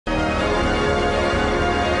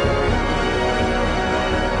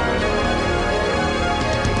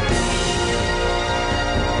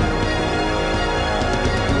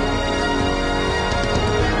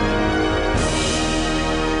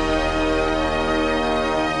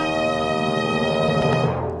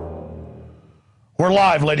We're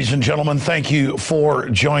live, ladies and gentlemen. Thank you for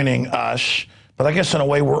joining us. But I guess in a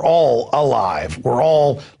way, we're all alive. We're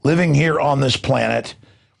all living here on this planet.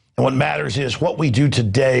 And what matters is what we do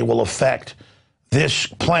today will affect this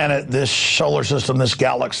planet, this solar system, this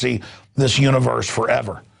galaxy, this universe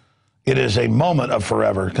forever. It is a moment of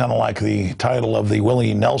forever, kind of like the title of the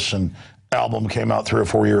Willie Nelson album came out 3 or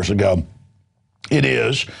 4 years ago. It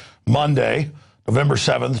is Monday, November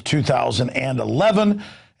 7th, 2011.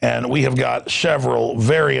 And we have got several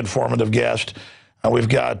very informative guests. We've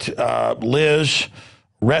got Liz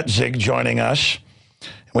Reitzig joining us.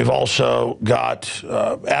 We've also got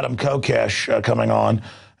Adam Kokesh coming on.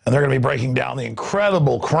 And they're going to be breaking down the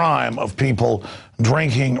incredible crime of people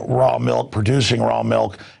drinking raw milk, producing raw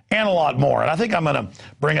milk, and a lot more. And I think I'm going to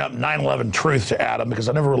bring up 9/11 truth to Adam because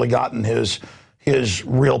I've never really gotten his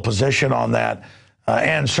real position on that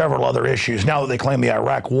and several other issues. Now that they claim the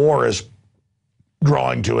Iraq war is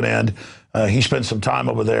drawing to an end. He spent some time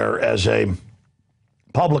over there as a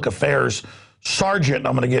public affairs sergeant.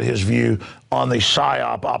 I'm going to get his view on the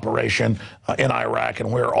PSYOP operation in Iraq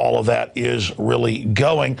and where all of that is really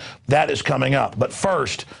going. That is coming up. But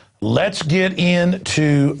first, let's get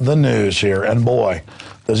into the news here. And boy,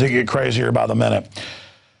 does it get crazier by the minute.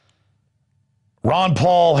 Ron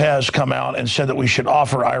Paul has come out and said that we should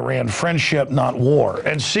offer Iran friendship, not war.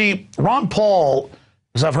 And see, Ron Paul,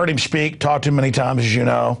 as I've heard him speak, talked to him many times, as you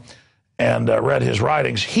know, and read his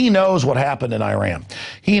writings, he knows what happened in Iran.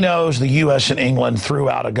 He knows the U.S. and England threw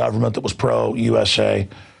out a government that was pro-USA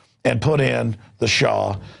and put in the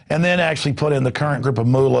Shah, and then actually put in the current group of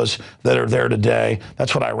mullahs that are there today.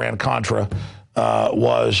 That's what Iran-Contra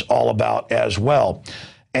was all about as well.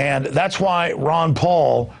 And that's why Ron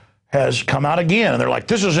Paul has come out again. And they're like,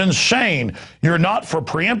 this is insane. You're not for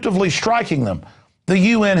preemptively striking them. The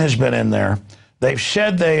UN has been in there. They've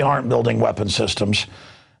said they aren't building weapon systems.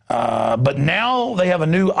 But now they have a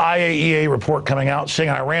new IAEA report coming out saying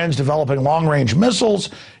Iran's developing long-range missiles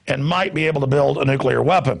and might be able to build a nuclear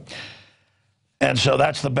weapon. And so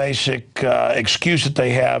that's the basic excuse that they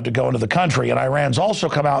have to go into the country. And Iran's also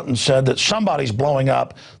come out and said that somebody's blowing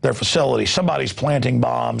up their facility. Somebody's planting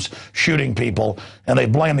bombs, shooting people, and they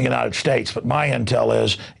blame the United States. But my intel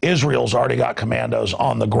is Israel's already got commandos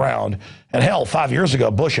on the ground. And hell, 5 years ago,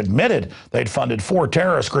 Bush admitted they'd funded 4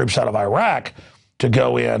 terrorist groups out of Iraq to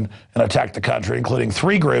go in and attack the country, including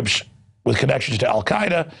 3 groups with connections to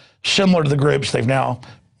al-Qaeda, similar to the groups they've now,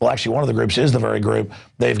 well, actually one of the groups is the very group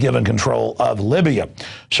they've given control of Libya.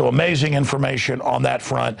 So amazing information on that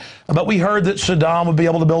front. But we heard that Saddam would be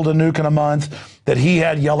able to build a nuke in a month, that he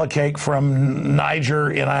had yellow cake from Niger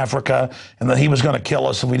in Africa, and that he was going to kill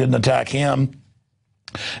us if we didn't attack him.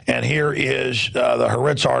 And here is the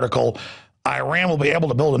Haaretz article. Iran will be able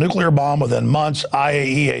to build a nuclear bomb within months,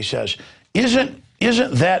 IAEA says. Isn't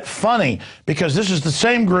that funny? Because this is the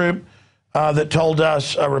same group that told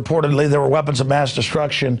us reportedly there were weapons of mass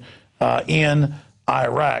destruction in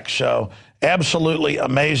Iraq. So absolutely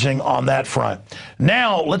amazing on that front.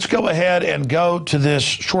 Now let's go ahead and go to this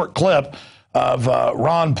short clip of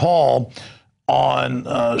Ron Paul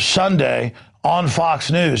on Sunday on Fox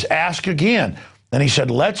News. Ask again. And he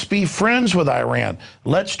said, let's be friends with Iran.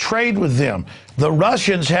 Let's trade with them. The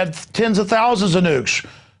Russians had tens of thousands of nukes.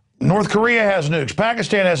 North Korea has nukes.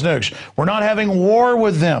 Pakistan has nukes. We're not having war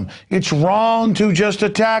with them. It's wrong to just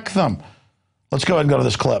attack them. Let's go ahead and go to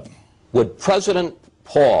this clip. Would President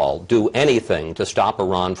Paul do anything to stop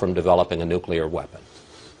Iran from developing a nuclear weapon?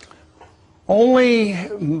 Only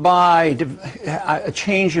by a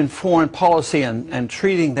change in foreign policy and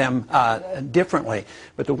treating them differently.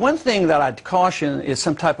 But the one thing that I'd caution is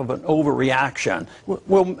some type of an overreaction.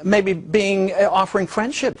 Well, maybe offering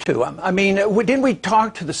friendship to them. I mean, didn't we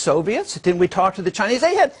talk to the Soviets? Didn't we talk to the Chinese?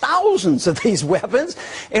 They had thousands of these weapons,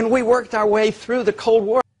 and we worked our way through the Cold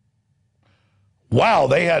War. Wow,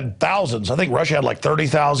 they had thousands. I think Russia had like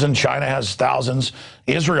 30,000. China has thousands.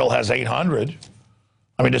 Israel has 800.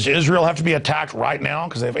 I mean, does Israel have to be attacked right now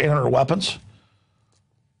because they have 800 weapons?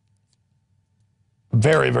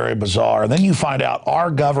 Very, very bizarre. And then you find out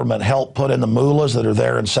our government helped put in the mullahs that are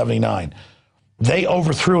there in 79. They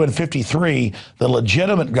overthrew in 53 the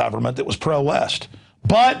legitimate government that was pro-West.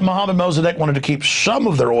 But Mohammed Mossadegh wanted to keep some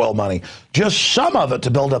of their oil money, just some of it,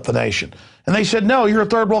 to build up the nation. And they said, no, you're a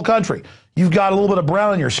third world country. You've got a little bit of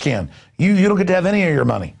brown in your skin. You don't get to have any of your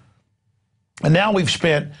money. And now we've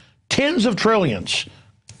spent tens of trillions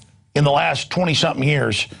in the last 20-something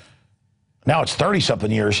years, now it's 30-something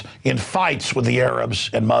years, in fights with the Arabs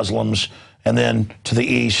and Muslims, and then to the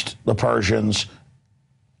east, the Persians,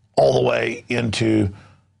 all the way into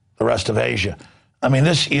the rest of Asia. I mean,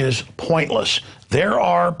 this is pointless. There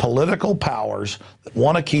are political powers that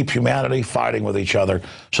want to keep humanity fighting with each other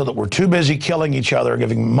so that we're too busy killing each other,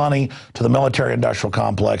 giving money to the military-industrial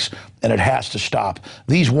complex, and it has to stop.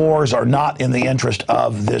 These wars are not in the interest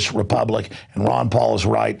of this republic, and Ron Paul is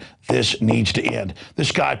right. This needs to end.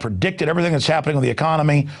 This guy predicted everything that's happening with the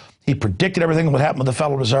economy. He predicted everything that would happen with the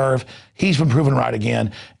Federal Reserve. He's been proven right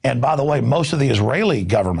again. And by the way, most of the Israeli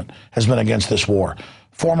government has been against this war.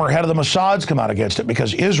 Former head of the Mossad's come out against it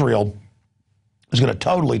because Israel is going to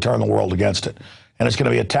totally turn the world against it. And it's going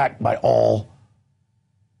to be attacked by all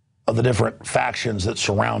of the different factions that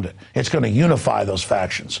surround it. It's going to unify those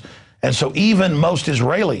factions. And so even most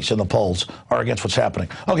Israelis in the polls are against what's happening.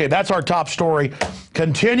 Okay, that's our top story.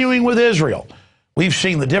 Continuing with Israel. We've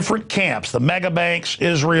seen the different camps, the mega banks,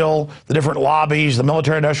 Israel, the different lobbies, the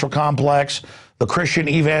military-industrial complex, the Christian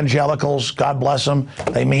evangelicals, God bless them.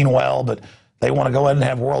 They mean well, but they want to go ahead and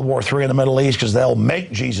have World War III in the Middle East because they'll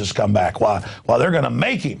make Jesus come back. While they're going to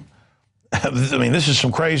make him. I mean, this is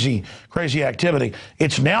some crazy, crazy activity.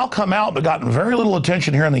 It's now come out but gotten very little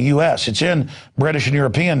attention here in the U.S. It's in British and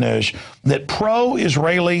European news that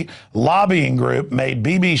pro-Israeli lobbying group made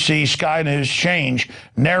BBC, Sky News change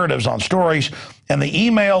narratives on stories, and the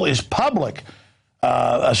email is public.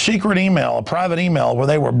 A secret email, a private email, where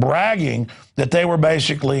they were bragging that they were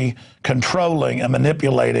basically controlling and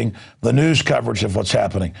manipulating the news coverage of what's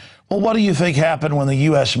happening. Well, what do you think happened when the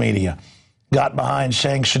U.S. media got behind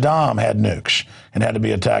saying Saddam had nukes and had to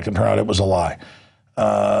be attacked, and turned out it was a lie?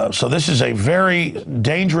 So this is a very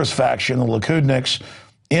dangerous faction, the Likudniks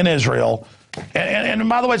in Israel. And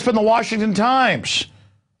by the way, it's been the Washington Times,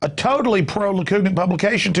 a totally pro-Likudnik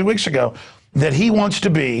publication 2 weeks ago, that he wants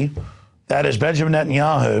to be, that is Benjamin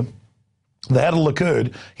Netanyahu, the head of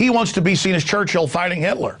Likud, he wants to be seen as Churchill fighting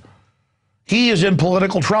Hitler. He is in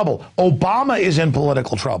political trouble. Obama is in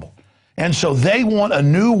political trouble. And so they want a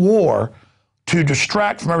new war to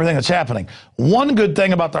distract from everything that's happening. One good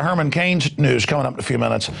thing about the Herman Cain's news coming up in a few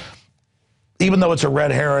minutes, even though it's a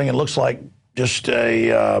red herring and looks like just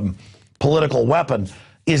a political weapon,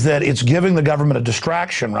 is that it's giving the government a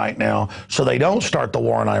distraction right now so they don't start the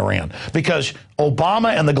war in Iran. Because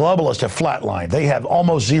Obama and the globalists have flatlined. They have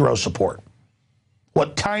almost zero support.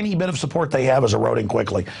 What tiny bit of support they have is eroding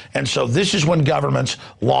quickly. And so this is when governments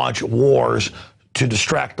launch wars to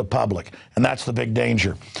distract the public, and that's the big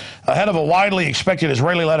danger. Ahead of a widely expected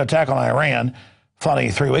Israeli-led attack on Iran,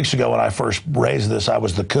 funny, 3 weeks ago when I first raised this, I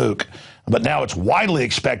was the kook, but now it's widely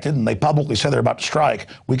expected, and they publicly say they're about to strike.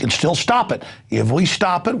 We can still stop it. If we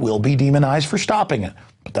stop it, we'll be demonized for stopping it,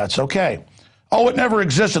 but that's okay. Oh, it never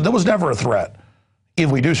existed. There was never a threat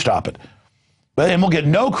if we do stop it. And we'll get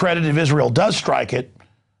no credit if Israel does strike it,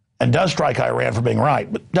 and does strike Iran for being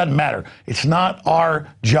right, but it doesn't matter. It's not our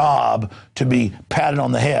job to be patted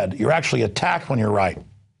on the head. You're actually attacked when you're right.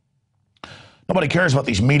 Nobody cares about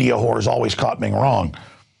these media whores always caught being wrong,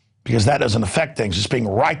 because that doesn't affect things. It's being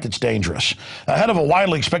right that's dangerous. Ahead of a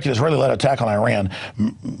widely expected Israeli-led attack on Iran,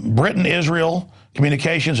 Britain-Israel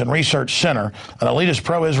Communications and Research Center, an elitist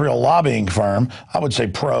pro-Israel lobbying firm, I would say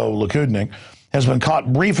pro-Likudnik, has been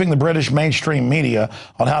caught briefing the British mainstream media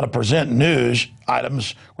on how to present news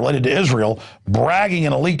items related to Israel, bragging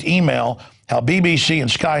in a leaked email how BBC and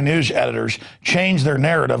Sky News editors changed their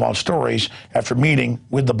narrative on stories after meeting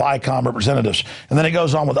with the BICOM representatives. And then it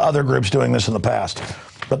goes on with other groups doing this in the past.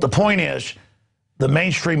 But the point is, the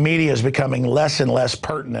mainstream media is becoming less and less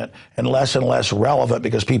pertinent and less relevant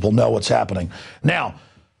because people know what's happening. Now,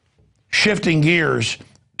 shifting gears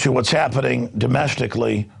to what's happening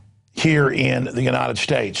domestically here in the United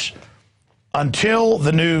States. Until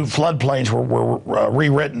the new floodplains were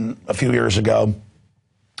rewritten a few years ago,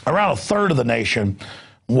 around a third of the nation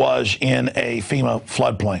was in a FEMA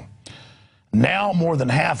floodplain. Now more than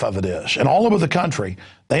half of it is. And all over the country,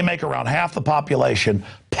 they make around half the population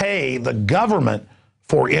pay the government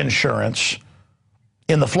for insurance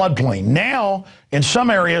in the floodplain. Now, in some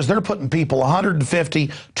areas, they're putting people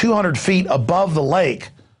 150, 200 feet above the lake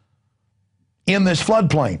in this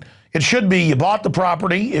floodplain. It should be you bought the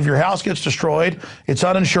property. If your house gets destroyed, it's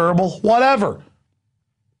uninsurable, whatever.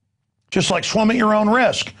 Just like swim at your own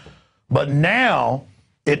risk. But now,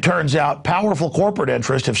 it turns out powerful corporate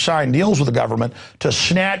interests have signed deals with the government to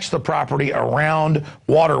snatch the property around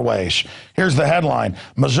waterways. Here's the headline.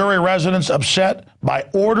 Missouri residents upset by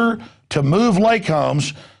order to move lake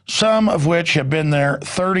homes, some of which have been there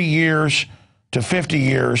 30 years to 50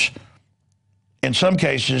 years, in some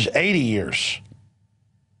cases 80 years.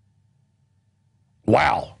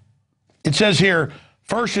 Wow. It says here,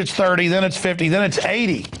 first it's 30, then it's 50, then it's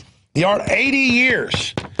 80. They are 80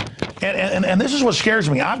 years. And this is what scares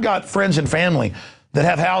me. I've got friends and family that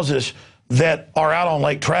have houses that are out on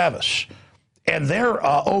Lake Travis, and they're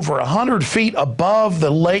over 100 feet above the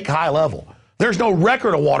lake high level. There's no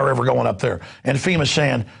record of water ever going up there. And FEMA's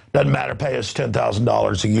saying, doesn't matter, pay us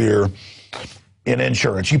 $10,000 a year in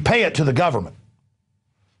insurance. You pay it to the government.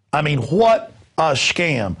 I mean, what a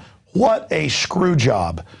scam. What a screw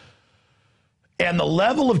job. And the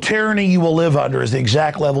level of tyranny you will live under is the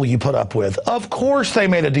exact level you put up with. Of course they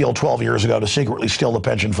made a deal 12 years ago to secretly steal the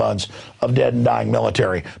pension funds of dead and dying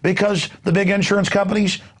military, because the big insurance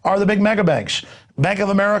companies are the big mega banks. Bank of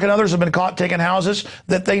America and others have been caught taking houses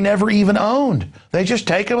that they never even owned. They just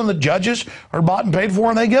take them, and the judges are bought and paid for,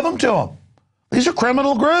 and they give them to them. These are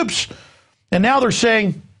criminal groups. And now they're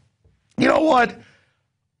saying, you know what?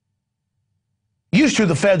 Used to,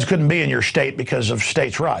 the feds couldn't be in your state because of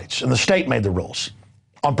states' rights, and the state made the rules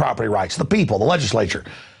on property rights, the people, the legislature.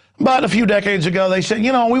 But a few decades ago, they said,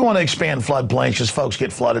 you know, we want to expand floodplains because folks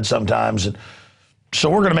get flooded sometimes, and so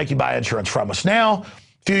we're going to make you buy insurance from us. Now,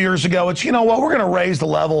 a few years ago, it's, you know what, we're going to raise the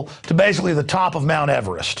level to basically the top of Mount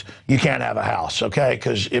Everest. You can't have a house, okay,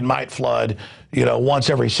 because it might flood, you know, once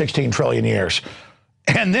every 16 trillion years.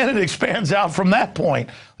 And then it expands out from that point.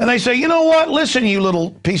 And they say, you know what, listen, you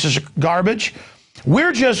little pieces of garbage,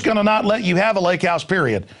 we're just going to not let you have a lake house,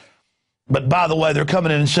 period. But by the way, they're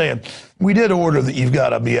coming in and saying, we did order that you've got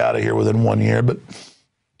to be out of here within 1 year, but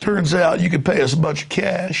turns out you could pay us a bunch of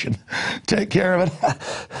cash and take care of it.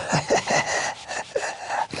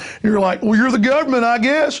 You're like, well, you're the government, I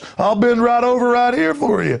guess. I'll bend right over right here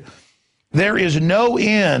for you. There is no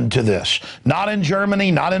end to this. Not in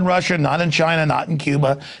Germany, not in Russia, not in China, not in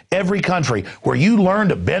Cuba. Every country where you learn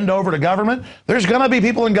to bend over to government, there's going to be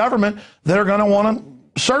people in government that are going to want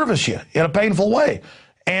to service you in a painful way.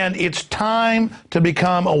 And it's time to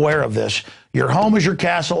become aware of this. Your home is your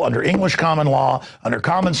castle under English common law, under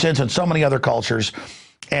common sense and so many other cultures.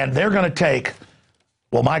 And they're going to take,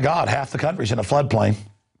 well, my God, half the country's in a floodplain.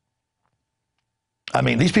 I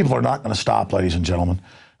mean, these people are not going to stop, ladies and gentlemen.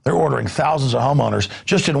 They're ordering thousands of homeowners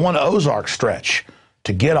just in one Ozark stretch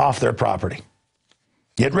to get off their property.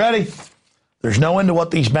 Get ready. There's no end to what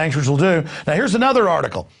these bankers will do. Now, here's another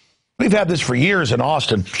article. We've had this for years in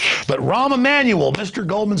Austin. But Rahm Emanuel, Mr.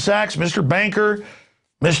 Goldman Sachs, Mr. Banker,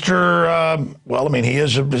 Mr. Well, I mean,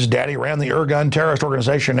 his daddy ran the Irgun terrorist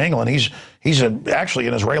organization in England. He's actually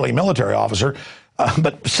an Israeli military officer.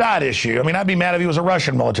 But side issue, I mean, I'd be mad if he was a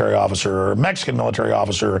Russian military officer or a Mexican military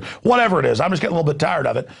officer, or whatever it is. I'm just getting a little bit tired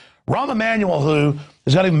of it. Rahm Emanuel, who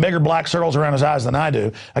has got even bigger black circles around his eyes than I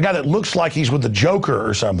do, a guy that looks like he's with the Joker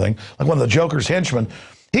or something, like one of the Joker's henchmen,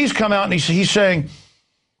 he's come out and he's saying,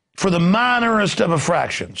 for the minorest of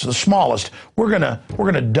infractions, the smallest, we're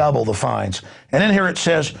gonna double the fines. And in here it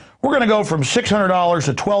says, we're going to go from $600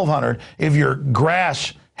 to $1,200 if your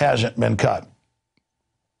grass hasn't been cut,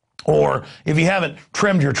 or if you haven't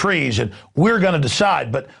trimmed your trees, and we're going to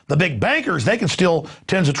decide. But the big bankers, they can steal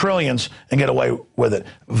tens of trillions and get away with it.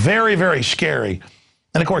 Very, very scary.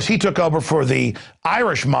 And, of course, he took over for the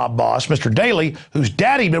Irish mob boss, Mr. Daley, whose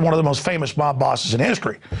daddy had been one of the most famous mob bosses in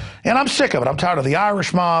history. And I'm sick of it. I'm tired of the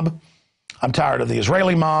Irish mob. I'm tired of the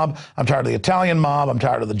Israeli mob. I'm tired of the Italian mob. I'm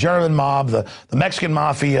tired of the German mob, the Mexican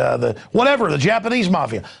mafia, the whatever, the Japanese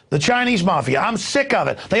mafia, the Chinese mafia. I'm sick of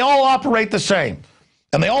it. They all operate the same.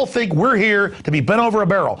 And they all think we're here to be bent over a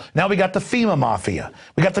barrel. Now we got the FEMA mafia.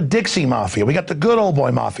 We got the Dixie mafia. We got the good old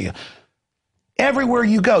boy mafia. Everywhere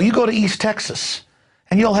you go to East Texas,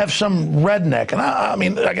 and you'll have some redneck. And I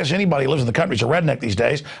mean, I guess anybody who lives in the country is a redneck these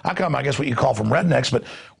days. I guess what you call from rednecks, but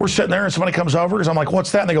we're sitting there and somebody comes over because I'm like,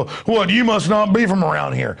 what's that? And they go, what, you must not be from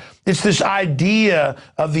around here. It's this idea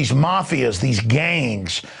of these mafias, these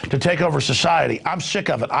gangs to take over society. I'm sick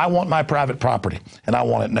of it. I want my private property, and I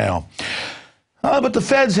want it now. But the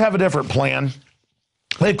feds have a different plan.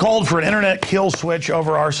 They've called for an internet kill switch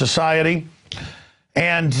over our society.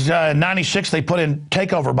 And in 96, they put in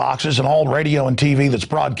takeover boxes in all radio and TV that's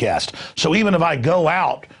broadcast. So even if I go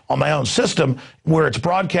out on my own system where it's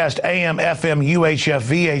broadcast AM, FM, UHF,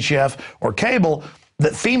 VHF, or cable,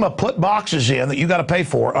 that FEMA put boxes in that you got to pay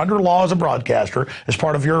for under law as a broadcaster as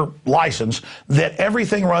part of your license, that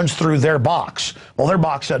everything runs through their box. Well, their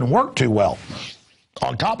box doesn't work too well,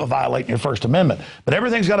 on top of violating your First Amendment. But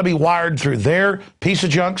everything's got to be wired through their piece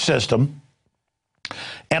of junk system.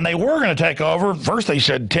 And they were going to take over. First they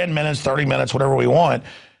said 10 minutes, 30 minutes, whatever we want.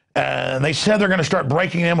 And they said they're going to start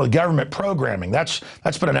breaking in with government programming. That's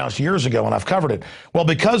been announced years ago, and I've covered it. Well,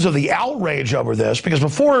 because of the outrage over this, because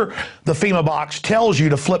before the FEMA box tells you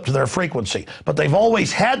to flip to their frequency, but they've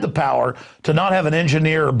always had the power to not have an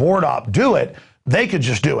engineer or board op do it. They could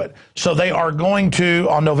just do it. So they are going to,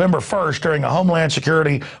 on November 1st, during a Homeland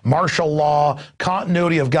Security, martial law,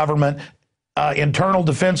 continuity of government, internal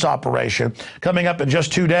defense operation coming up in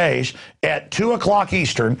just 2 days at 2 o'clock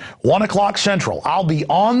Eastern, 1 o'clock Central. I'll be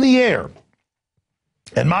on the air,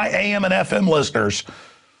 and my AM and FM listeners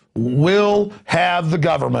will have the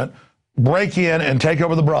government break in and take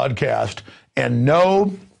over the broadcast, and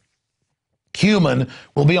no human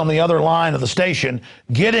will be on the other line of the station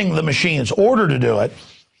getting the machine's order to do it.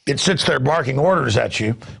 It sits there barking orders at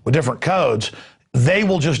you with different codes. They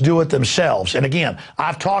will just do it themselves. And again,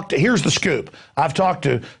 here's the scoop. I've talked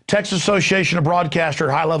to Texas Association of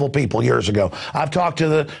Broadcaster high-level people years ago. I've talked to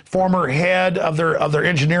the former head of their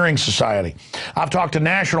engineering society. I've talked to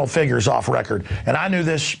national figures off record. And I knew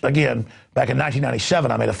this, again, back in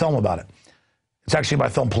 1997. I made a film about it. It's actually my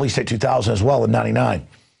film Police State 2000 as well in 99.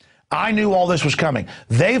 I knew all this was coming.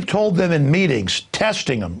 They've told them in meetings,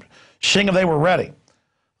 testing them, seeing if they were ready,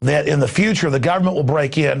 that in the future the government will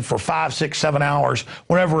break in for 5, 6, 7 hours,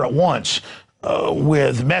 whenever it wants,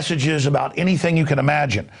 with messages about anything you can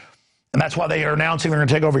imagine. And that's why they are announcing they're going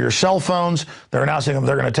to take over your cell phones. They're announcing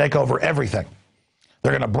they're going to take over everything.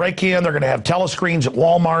 They're going to break in. They're going to have telescreens at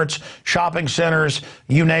Walmarts, shopping centers,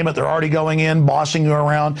 you name it. They're already going in, bossing you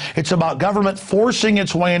around. It's about government forcing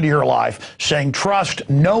its way into your life, saying trust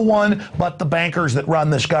no one but the bankers that run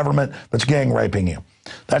this government that's gang raping you.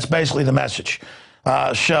 That's basically the message.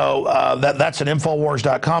 That's an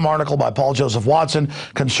Infowars.com article by Paul Joseph Watson.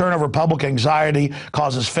 Concern over public anxiety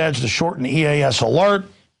causes feds to shorten EAS alert.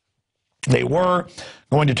 They were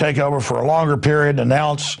going to take over for a longer period,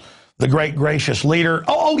 announce the great gracious leader.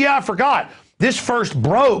 Oh, yeah, I forgot. This first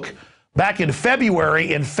broke back in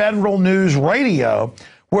February in Federal News Radio,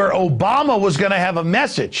 where Obama was going to have a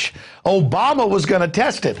message. Obama was going to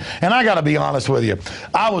test it. And I got to be honest with you,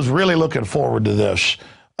 I was really looking forward to this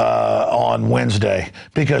on Wednesday,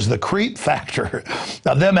 because the creep factor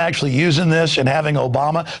of them actually using this and having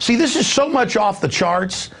Obama. See, this is so much off the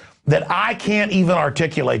charts that I can't even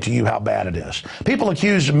articulate to you how bad it is. People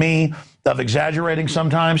accuse me of exaggerating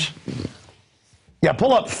sometimes. Yeah,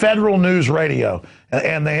 pull up Federal News Radio,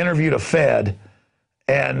 and they interviewed a Fed,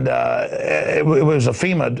 and it was a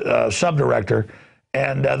FEMA subdirector,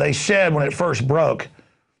 and they said when it first broke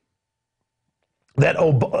that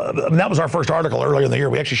that was our first article earlier in the year.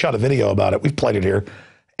 We actually shot a video about it. We've played it here,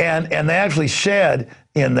 and they actually said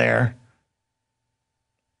in there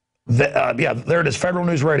that, yeah, there it is, Federal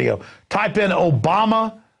News Radio. Type in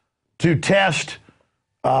Obama to test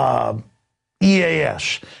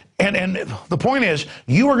EAS. And the point is,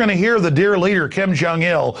 you are going to hear the dear leader, Kim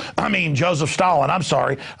Jong-il, Joseph Stalin, I'm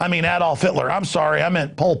sorry, Adolf Hitler, I'm sorry, I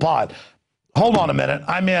meant Pol Pot. Hold on a minute,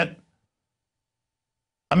 I meant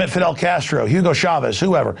Fidel Castro, Hugo Chavez,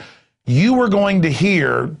 whoever. You were going to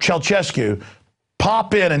hear Ceausescu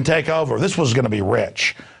pop in and take over. This was going to be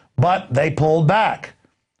rich. But they pulled back,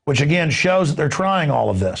 which again shows that they're trying all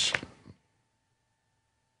of this.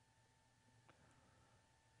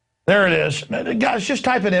 There it is. Guys, just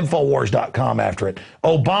type in Infowars.com after it.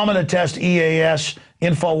 Obama to test EAS,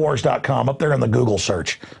 Infowars.com, up there in the Google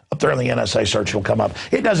search. Up there in the NSA search, it'll come up.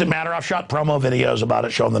 It doesn't matter. I've shot promo videos about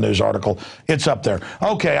it, showing the news article. It's up there.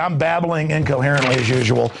 Okay, I'm babbling incoherently as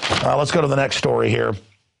usual. Let's go to the next story here.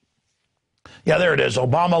 Yeah, there it is.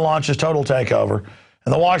 Obama launches total takeover.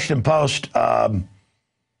 And the Washington Post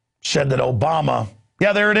said that Obama,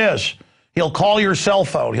 yeah, there it is. He'll call your cell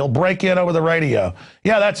phone. He'll break in over the radio.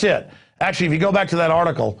 Yeah, that's it. Actually, if you go back to that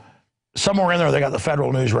article, somewhere in there, they got the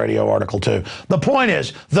Federal News Radio article, too. The point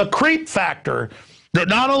is, the creep factor, that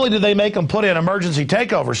not only did they make them put in emergency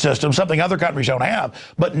takeover systems, something other countries don't have,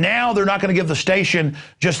 but now they're not going to give the station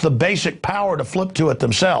just the basic power to flip to it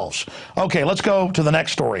themselves. Okay, let's go to the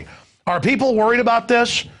next story. Are people worried about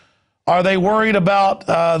this? Are they worried about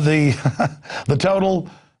the total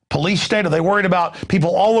police state? Are they worried about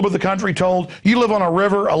people all over the country told, you live on a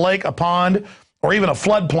river, a lake, a pond, or even a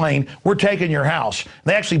floodplain, we're taking your house?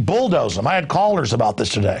 They actually bulldoze them. I had callers about this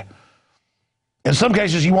today. In some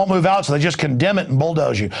cases, you won't move out, so they just condemn it and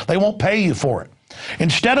bulldoze you. They won't pay you for it.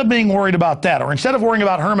 Instead of being worried about that, or instead of worrying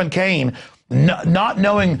about Herman Cain not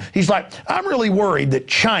knowing, he's like, I'm really worried that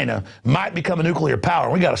China might become a nuclear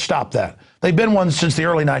power. We got to stop that. They've been one since the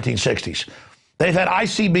early 1960s. They've had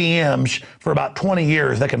ICBMs for about 20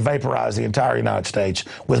 years that can vaporize the entire United States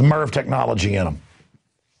with MIRV technology in them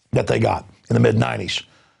that they got in the mid-90s.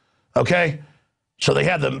 Okay? So they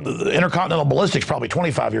had the intercontinental ballistics probably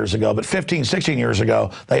 25 years ago, but 15, 16 years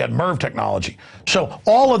ago, they had MIRV technology. So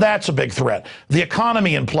all of that's a big threat. The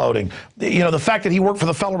economy imploding. The fact that he worked for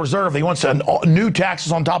the Federal Reserve, he wants new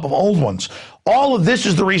taxes on top of old ones. All of this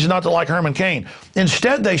is the reason not to like Herman Cain.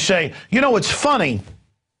 Instead, they say, it's funny.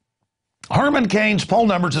 Herman Cain's poll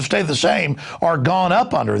numbers have stayed the same, are gone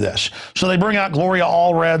up under this. So they bring out Gloria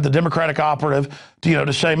Allred, the Democratic operative,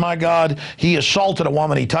 to say, my God, he assaulted a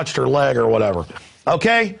woman, he touched her leg or whatever.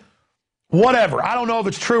 Okay? Whatever. I don't know if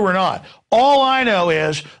it's true or not. All I know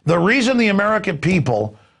is the reason the American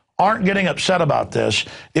people aren't getting upset about this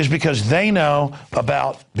is because they know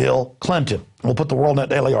about Bill Clinton. We'll put the WorldNet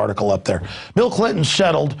Daily article up there. Bill Clinton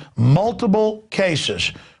settled multiple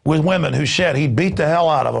cases with women who said he'd beat the hell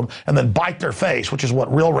out of them and then bite their face, which is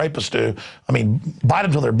what real rapists do. I mean, bite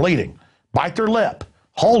them till they're bleeding. Bite their lip.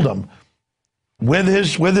 Hold them with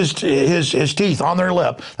his teeth on their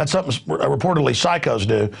lip. That's something reportedly psychos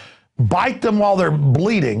do. Bite them while they're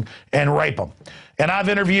bleeding and rape them. And I've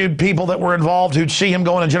interviewed people that were involved who'd see him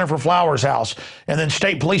going to Jennifer Flowers' house, and then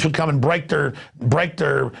state police would come and break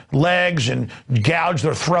their legs and gouge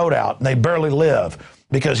their throat out, and they barely live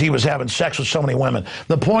because he was having sex with so many women.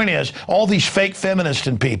 The point is, all these fake feminists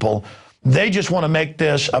and people, they just want to make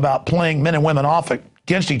this about playing men and women off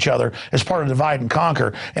against each other as part of divide and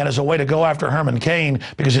conquer and as a way to go after Herman Cain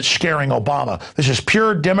because it's scaring Obama. This is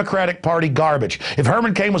pure Democratic Party garbage. If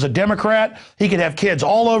Herman Cain was a Democrat, he could have kids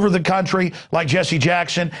all over the country like Jesse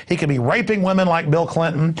Jackson. He could be raping women like Bill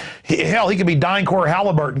Clinton. Hell, he could be DynCorp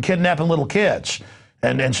Halliburton kidnapping little kids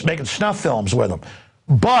and making snuff films with them.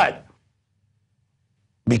 But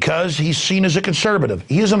because he's seen as a conservative.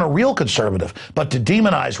 He isn't a real conservative, but to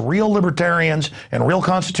demonize real libertarians and real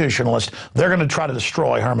constitutionalists, they're going to try to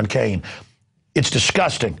destroy Herman Cain. It's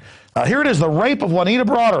disgusting. Here it is, the rape of Juanita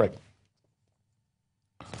Broaddrick.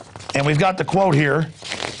 And we've got the quote here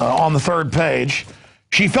on the third page.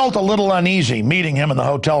 She felt a little uneasy meeting him in the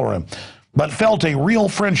hotel room, but felt a real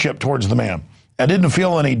friendship towards the man and didn't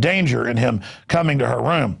feel any danger in him coming to her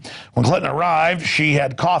room. When Clinton arrived, she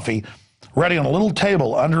had coffee ready on a little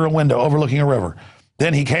table under a window overlooking a river.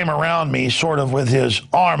 Then he came around me sort of with his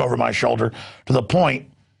arm over my shoulder to the point,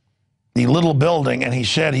 the little building, and he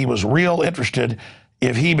said he was real interested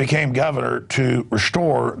if he became governor to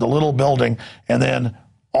restore the little building. And then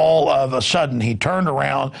all of a sudden he turned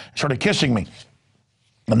around and started kissing me.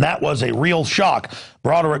 And that was a real shock.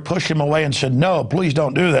 Broaddrick pushed him away and said, no, please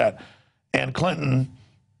don't do that. And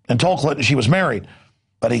told Clinton she was married.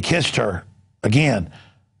 But he kissed her again.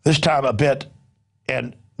 This time a bit,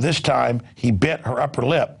 and this time he bit her upper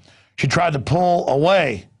lip. She tried to pull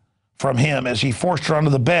away from him as he forced her onto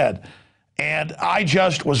the bed. And I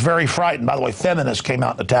just was very frightened. By the way, feminists came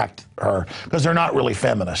out and attacked her because they're not really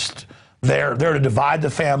feminists. They're to divide the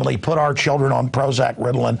family, put our children on Prozac,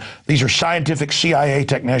 Ritalin. These are scientific CIA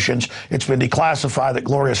technicians. It's been declassified that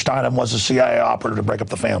Gloria Steinem was a CIA operative to break up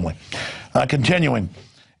the family. Continuing.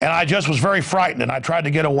 And I just was very frightened, and I tried to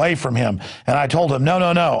get away from him. And I told him, no,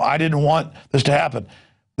 I didn't want this to happen,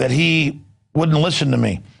 that he wouldn't listen to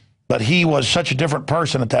me. But he was such a different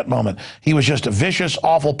person at that moment. He was just a vicious,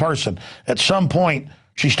 awful person. At some point,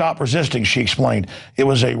 she stopped resisting, she explained. It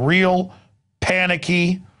was a real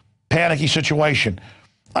panicky situation.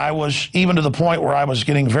 I was even to the point where I was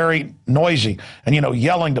getting very noisy and,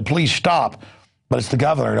 yelling to please stop. But it's the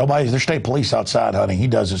governor. There's state police outside, honey. He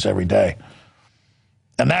does this every day.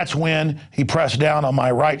 And that's when he pressed down on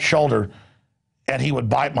my right shoulder and he would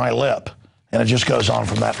bite my lip. And it just goes on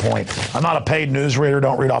from that point. I'm not a paid newsreader.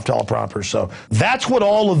 Don't read off teleprompters. So that's what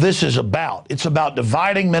all of this is about. It's about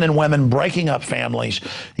dividing men and women, breaking up families,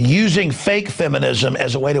 using fake feminism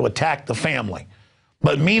as a way to attack the family.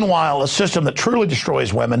 But meanwhile, a system that truly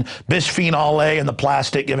destroys women, bisphenol A in the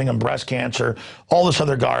plastic, giving them breast cancer, all this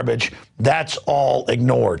other garbage, that's all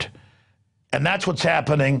ignored. And that's what's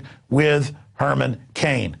happening with Herman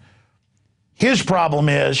Cain. His problem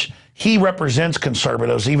is he represents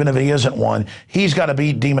conservatives, even if he isn't one. He's got to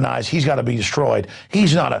be demonized. He's got to be destroyed.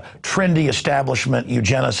 He's not a trendy establishment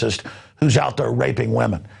eugenicist who's out there raping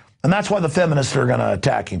women. And that's why the feminists are going to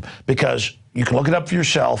attack him, because you can look it up for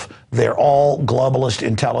yourself. They're all globalist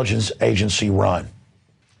intelligence agency run.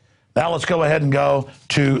 Now let's go ahead and go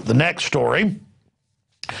to the next story.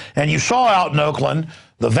 And you saw out in Oakland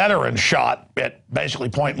the veteran shot at basically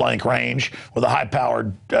point-blank range with a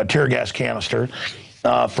high-powered tear gas canister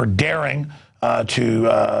for daring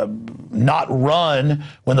to not run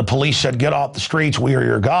when the police said, get off the streets, we are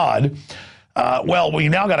your God. Well, we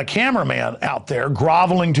now got a cameraman out there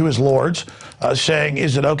groveling to his lords, saying,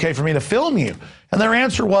 is it okay for me to film you? And their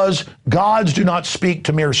answer was, gods do not speak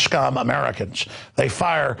to mere scum Americans. They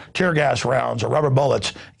fire tear gas rounds or rubber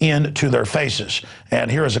bullets into their faces.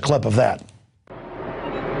 And here is a clip of that.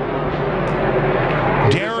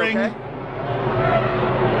 Daring. Okay?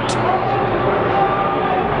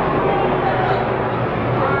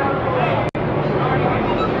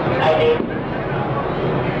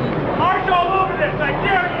 March all over this, I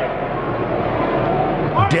dare you!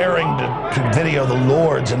 to video the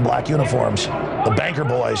lords in black uniforms, the banker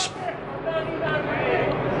boys.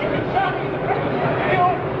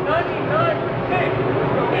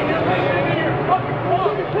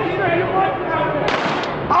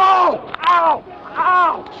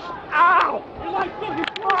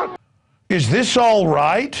 Is this all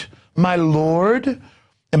right, my lord?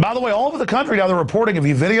 And by the way, all over the country now they're reporting if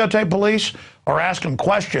you videotape police or ask them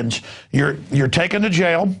questions, you're taken to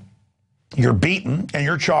jail, you're beaten, and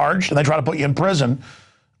you're charged, and they try to put you in prison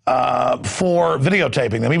for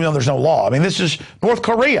videotaping them, even though there's no law. I mean, this is North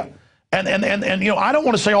Korea. And you know, I don't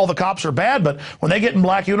want to say all the cops are bad, but when they get in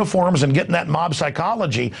black uniforms and get in that mob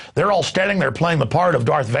psychology, they're all standing there playing the part of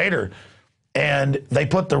Darth Vader. And they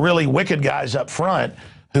put the really wicked guys up front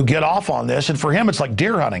who get off on this. And for him, it's like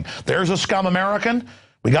deer hunting. There's a scum American.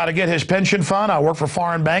 We got to get his pension fund. I work for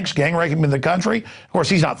foreign banks, gang raping in the country. Of course,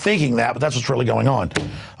 he's not thinking that, but that's what's really going on.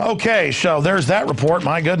 Okay, so there's that report.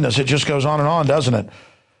 My goodness, it just goes on and on, doesn't it?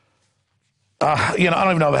 You know, I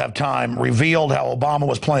don't even know if I have time. Revealed how Obama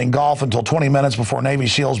was playing golf until 20 minutes before Navy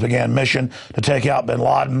SEALs began mission to take out bin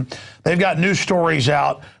Laden. They've got news stories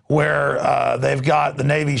out where they've got the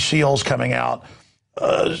Navy SEALs coming out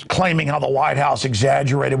claiming how the White House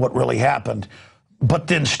exaggerated what really happened, but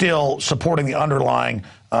then still supporting the underlying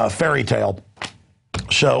fairy tale.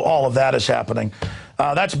 So all of that is happening.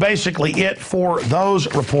 That's basically it for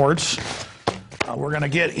those reports. We're going to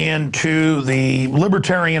get into the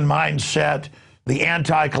libertarian mindset, the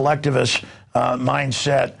anti-collectivist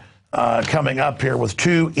mindset coming up here with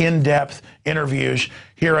two in-depth interviews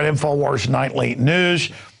here at Infowars Nightly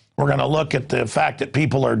News. We're going to look at the fact that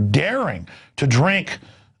people are daring to drink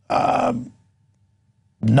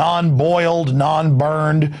non-boiled,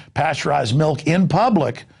 non-burned, pasteurized milk in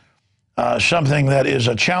public, something that is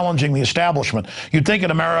challenging the establishment. You'd think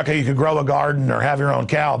in America you could grow a garden or have your own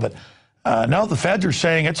cow, but no, the feds are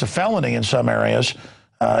saying it's a felony in some areas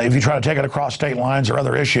if you try to take it across state lines or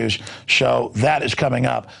other issues. So that is coming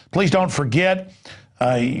up. Please don't forget,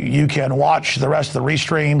 you can watch the rest of the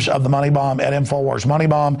restreams of the Money Bomb at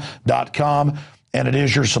InfoWarsMoneyBomb.com, and it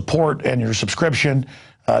is your support and your subscription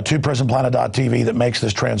to PrisonPlanet.tv that makes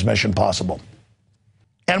this transmission possible.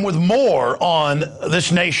 And with more on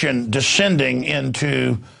this nation descending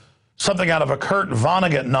into something out of a Kurt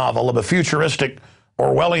Vonnegut novel of a futuristic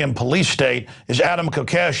Orwellian police state is Adam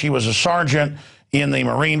Kokesh. He was a sergeant in the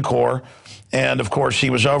Marine Corps, and of course he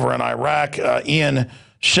was over in Iraq in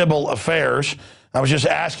civil affairs. I was just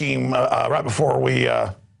asking him right before we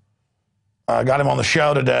got him on the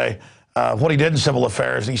show today what he did in civil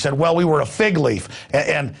affairs, and he said, well, we were a fig leaf,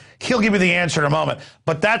 and he'll give you the answer in a moment,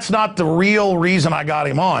 but that's not the real reason I got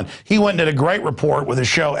him on. He went and did a great report with his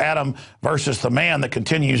show Adam versus the Man that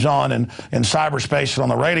continues on in cyberspace and on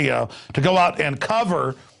the radio to go out and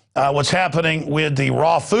cover what's happening with the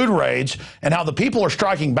raw food raids and how the people are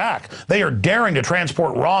striking back. They are daring to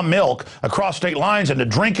transport raw milk across state lines and to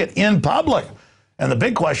drink it in public. And the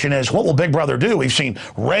big question is, what will Big Brother do? We've seen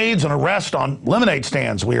raids and arrests on lemonade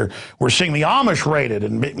stands. We're seeing the Amish raided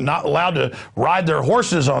and not allowed to ride their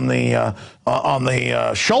horses on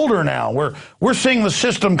the shoulder now. We're seeing the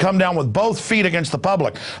system come down with both feet against the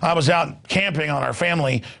public. I was out camping on our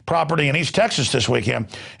family property in East Texas this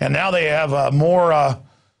weekend, and now they have more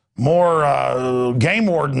game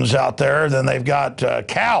wardens out there than they've got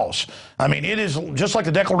cows. I mean, it is just like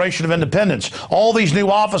the Declaration of Independence. All these new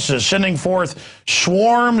offices sending forth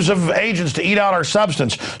swarms of agents to eat out our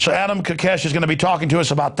substance. So Adam Kokesh is going to be talking to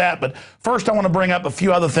us about that. But first, I want to bring up a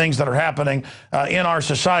few other things that are happening in our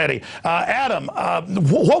society. Adam,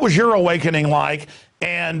 what was your awakening like?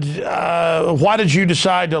 And why did you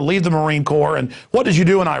decide to leave the Marine Corps? And what did you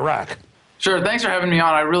do in Iraq? Sure. Thanks for having me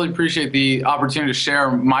on. I really appreciate the opportunity to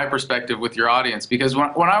share my perspective with your audience, because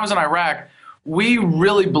when I was in Iraq, we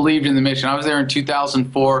really believed in the mission. I was there in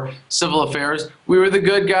 2004, civil affairs. We were the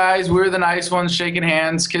good guys. We were the nice ones, shaking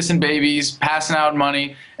hands, kissing babies, passing out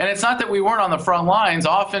money. And it's not that we weren't on the front lines.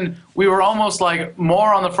 Often we were almost like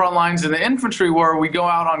more on the front lines than the infantry were. We'd go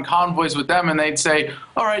out on convoys with them and they'd say,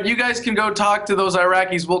 all right, you guys can go talk to those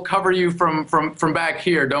Iraqis. We'll cover you from back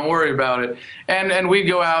here. Don't worry about it. And we'd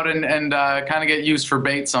go out and kind of get used for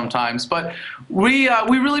bait sometimes. But we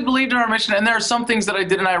really believed in our mission. And there are some things that I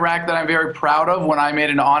did in Iraq that I'm very proud of when I made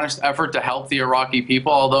an honest effort to help the Iraqi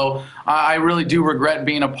people, although I really do regret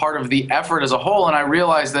being a part of the effort as a whole. And I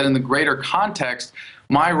realized that in the greater context,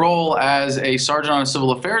 my role as a sergeant on a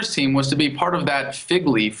civil affairs team was to be part of that fig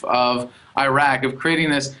leaf of Iraq, of creating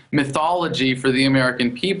this mythology for the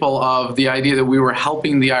American people of the idea that we were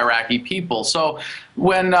helping the Iraqi people. So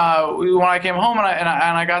when I came home and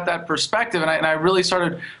I got that perspective and I really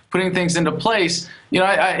started putting things into place,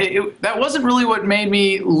 that wasn't really what made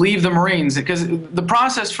me leave the Marines, because the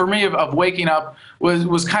process for me of waking up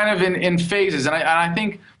was kind of in phases, and I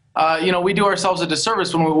think we do ourselves a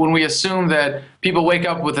disservice when we assume that people wake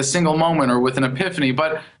up with a single moment or with an epiphany.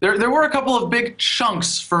 But there were a couple of big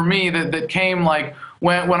chunks for me that came, like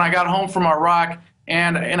when I got home from Iraq,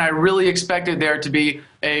 and I really expected there to be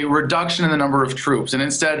a reduction in the number of troops. And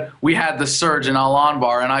instead, we had the surge in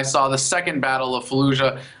Al-Anbar, and I saw the second Battle of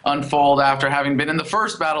Fallujah unfold after having been in the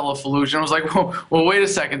first Battle of Fallujah. And I was like, well, wait a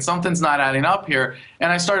second, something's not adding up here.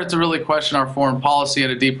 And I started to really question our foreign policy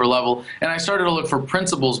at a deeper level, and I started to look for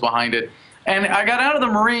principles behind it. And I got out of the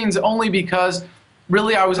Marines only because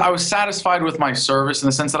really I was satisfied with my service, in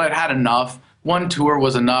the sense that I'd had enough. One tour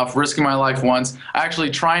was enough, risking my life once.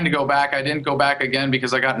 Actually trying to go back, I didn't go back again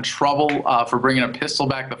because I got in trouble for bringing a pistol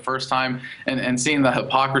back the first time, and seeing the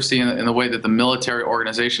hypocrisy in the way that the military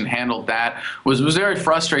organization handled that was very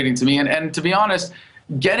frustrating to me. And to be honest,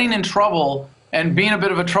 getting in trouble and being a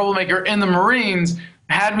bit of a troublemaker in the Marines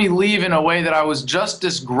had me leave in a way that I was just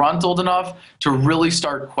disgruntled enough to really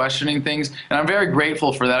start questioning things. And I'm very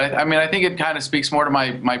grateful for that. I mean, I think it kind of speaks more to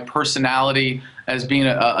my personality as being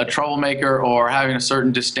a troublemaker, or having a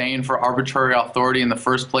certain disdain for arbitrary authority in the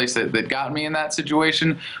first place that got me in that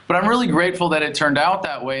situation. But I'm really grateful that it turned out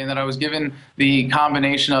that way, and that I was given the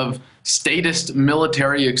combination of statist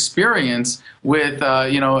military experience with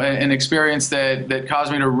an experience that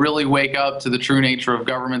caused me to really wake up to the true nature of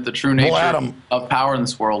government, the true nature of power in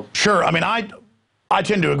this world. Sure. I mean, I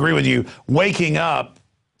tend to agree with you. Waking up,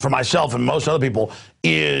 for myself and most other people,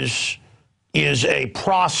 is a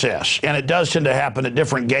process, and it does tend to happen at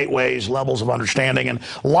different gateways, levels of understanding, and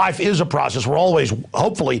life is a process. We're always,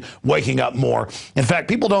 hopefully, waking up more. In fact,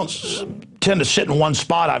 people don't tend to sit in one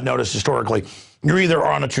spot, I've noticed historically. You're either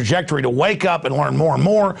on a trajectory to wake up and learn more and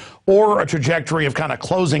more, or a trajectory of kind of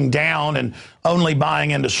closing down and only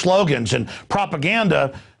buying into slogans. And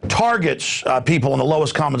propaganda targets people in the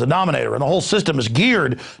lowest common denominator, and the whole system is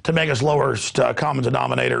geared to make us lowest common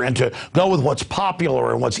denominator, and to go with what's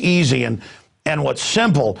popular and what's easy and what's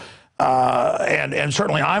simple. And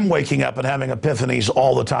certainly I'm waking up and having epiphanies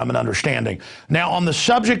all the time and understanding. Now, on the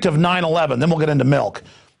subject of 9/11, then we'll get into milk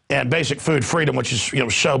and basic food freedom, which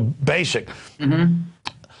is so basic. Mm-hmm.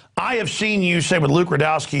 I have seen you say with Luke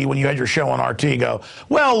Rudkowski, when you had your show on RT, go,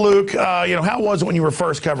 well, Luke, how was it when you were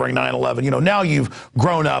first covering 9/11? Now you've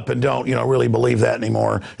grown up and don't, really believe that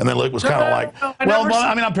anymore. And then Luke was kind of like,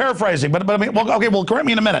 I'm paraphrasing, but I mean, okay, well, correct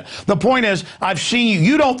me in a minute. The point is, I've seen you.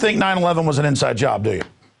 You don't think 9/11 was an inside job, do you?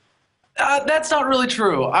 That's not really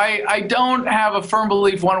true. I don't have a firm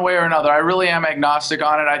belief one way or another. I really am agnostic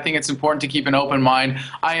on it. I think it's important to keep an open mind.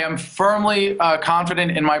 I am firmly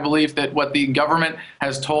confident in my belief that what the government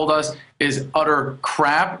has told us is utter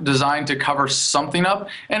crap designed to cover something up.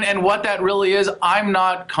 And what that really is, I'm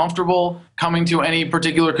not comfortable coming to any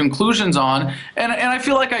particular conclusions on. And I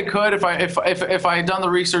feel like I could if I had done the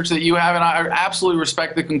research that you have, and I absolutely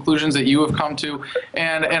respect the conclusions that you have come to.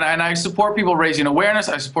 And I support people raising awareness.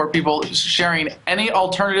 I support people sharing any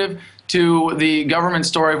alternative to the government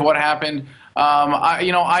story of what happened.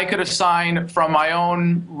 I could assign from my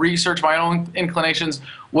own research, my own inclinations,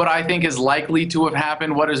 what I think is likely to have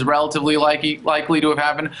happened, what is relatively likely to have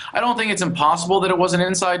happened. I don't think it's impossible that it was an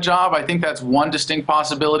inside job. I think that's one distinct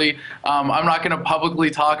possibility. I'm not going to publicly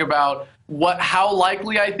talk about how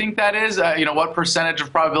likely I think that is, what percentage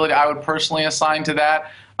of probability I would personally assign to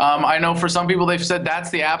that. I know for some people they've said that's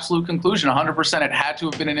the absolute conclusion, 100%. It had to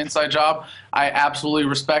have been an inside job. I absolutely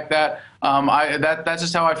respect that. That's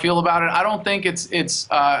just how I feel about it. I don't think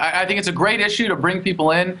I think it's a great issue to bring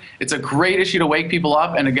people in. It's a great issue to wake people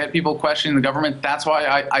up and to get people questioning the government. That's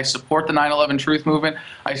why I support the 9/11 truth movement.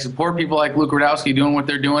 I support people like Luke Rudkowski doing what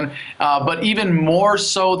they're doing. But even more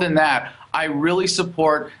so than that, I really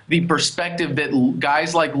support the perspective that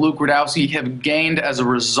guys like Luke Rudkowski have gained as a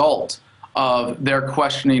result of their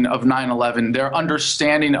questioning of 9/11, their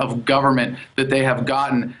understanding of government that they have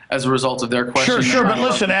gotten as a result of their questioning. Sure, but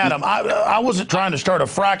listen, Adam, I wasn't trying to start a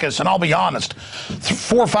fracas, and I'll be honest.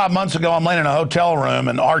 4 or 5 months ago, I'm laying in a hotel room,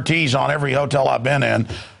 and RT's on every hotel I've been in,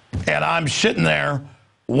 and I'm sitting there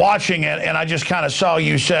watching it, and I just kind of saw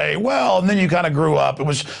you say, well, and then you kind of grew up. It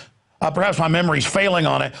was perhaps my memory's failing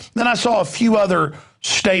on it. Then I saw a few other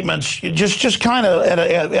statements, just kind of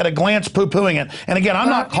at a glance poo-pooing it. And again, I'm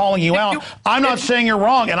not calling you out. I'm not saying you're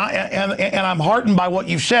wrong, and I'm heartened by what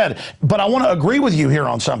you've said. But I want to agree with you here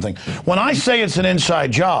on something. When I say it's an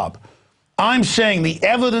inside job, I'm saying the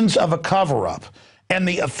evidence of a cover-up and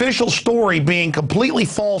the official story being completely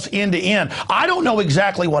false end to end. I don't know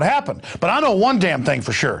exactly what happened, but I know one damn thing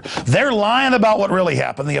for sure. They're lying about what really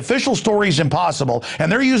happened. The official story is impossible, and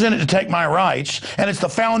they're using it to take my rights, and it's the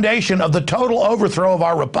foundation of the total overthrow of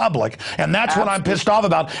our republic, and that's what I'm pissed off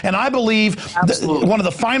about. And I believe one of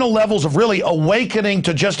the final levels of really awakening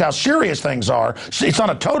to just how serious things are, it's not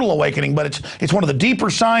a total awakening, but it's one of the deeper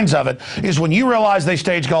signs of it, is when you realize they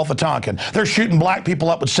staged Gulf of Tonkin. They're shooting black people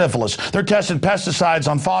up with syphilis. They're testing pesticides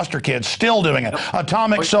on foster kids, still doing it.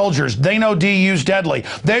 Atomic soldiers, they know DU's deadly.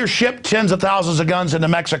 They're shipped tens of thousands of guns into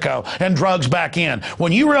Mexico and drugs back in.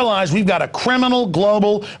 When you realize we've got a criminal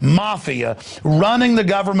global mafia running the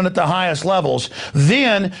government at the highest levels,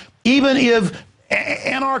 then even if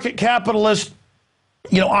anarchic capitalist,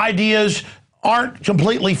 ideas aren't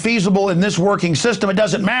completely feasible in this working system, it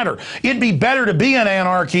doesn't matter. It'd be better to be in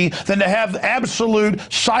anarchy than to have absolute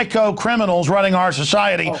psycho criminals running our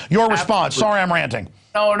society. Your response. Sorry, I'm ranting.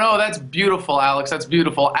 No, that's beautiful, Alex. That's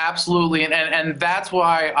beautiful. Absolutely. And that's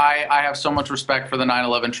why I have so much respect for the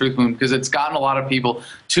 9/11 Truth Movement, because it's gotten a lot of people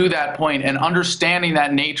to that point and understanding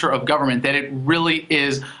that nature of government, that it really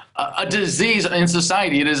is a disease in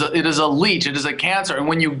society. It is a leech. It is a cancer. And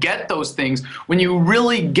when you get those things, when you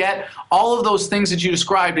really get all of those things that you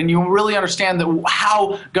described, and you really understand that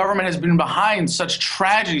how government has been behind such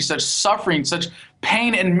tragedy, such suffering, such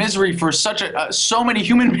pain and misery for so many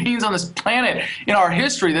human beings on this planet in our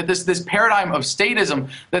history, that this paradigm of statism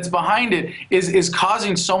that's behind it is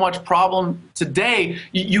causing so much problem today.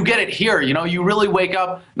 You get it here. You really wake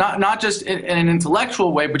up not just in an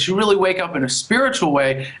intellectual way, but you really wake up in a spiritual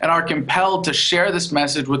way and are compelled to share this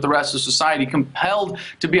message with the rest of society, compelled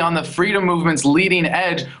to be on the freedom movement's leading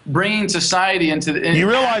edge, bringing society into the... You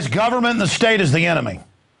realize government and the state is the enemy.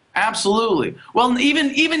 Absolutely. Well,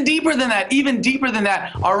 even deeper than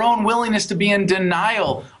that, our own willingness to be in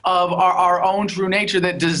denial of our own true nature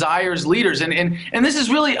that desires leaders. And this is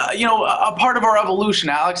really, a part of our evolution,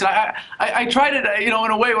 Alex. And I try to, in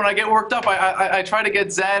a way, when I get worked up, I try to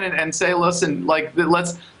get zen and say, listen, like,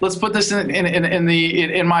 let's put this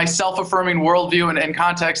in my self-affirming worldview and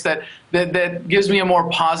context that gives me a more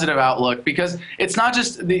positive outlook, because it's not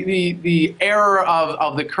just the error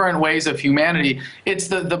of the current ways of humanity, it's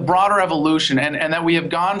the broader evolution, and that we have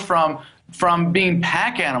gone from being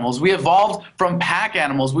pack animals. We evolved from pack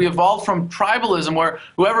animals. We evolved from tribalism, where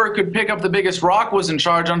whoever could pick up the biggest rock was in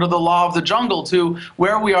charge under the law of the jungle, to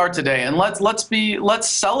where we are today. And let's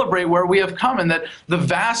celebrate where we have come, and that the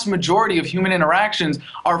vast majority of human interactions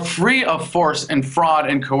are free of force and fraud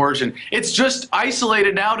and coercion. It's just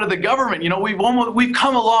isolated now to the government. We've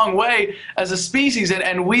come a long way as a species,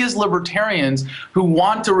 and we as libertarians who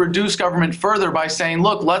want to reduce government further by saying,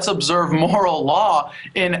 look, let's observe moral law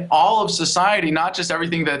in all of society, not just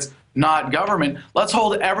everything that's not government. Let's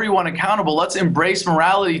hold everyone accountable. Let's embrace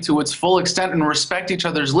morality to its full extent and respect each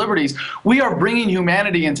other's liberties. We are bringing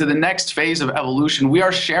humanity into the next phase of evolution. We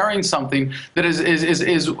are sharing something that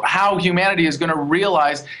is how humanity is going to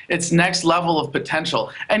realize its next level of potential.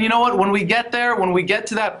 And you know what? When we get there, when we get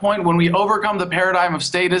to that point, when we overcome the paradigm of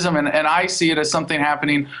statism, and I see it as something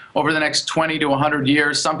happening over the next 20 to 100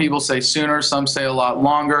 years. Some people say sooner, some say a lot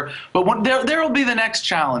longer. But there will be the next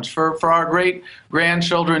challenge for our great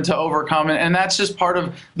grandchildren to overcome, and that's just part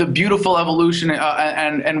of the beautiful evolution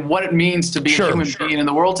and what it means to be a human being in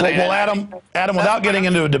the world today. Well, Adam, without getting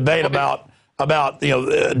into a debate about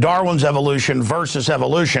Darwin's evolution versus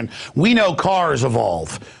evolution, we know cars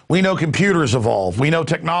evolve, we know computers evolve, we know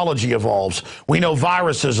technology evolves, we know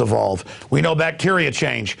viruses evolve, we know bacteria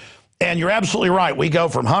change. And you're absolutely right. We go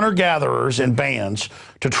from hunter-gatherers and bands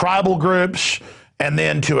to tribal groups, and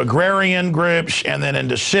then to agrarian groups, and then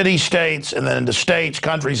into city-states, and then into states,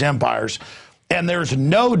 countries, empires. And there's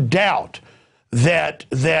no doubt that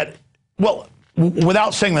well,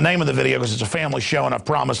 without saying the name of the video, because it's a family show and I've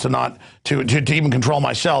promised to even control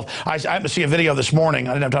myself, I happened to see a video this morning.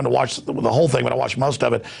 I didn't have time to watch the whole thing, but I watched most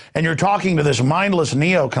of it. And you're talking to this mindless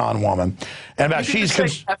neocon woman, and about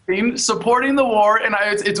supporting the war, and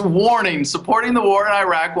it's warning. Supporting the war in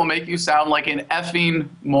Iraq will make you sound like an effing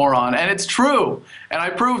moron, and it's true, and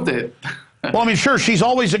I proved it. Well, I mean, sure, she's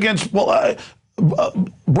always against. Well,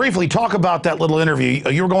 briefly talk about that little interview.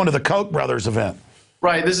 You were going to the Koch brothers event.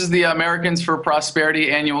 Right. This is the Americans for Prosperity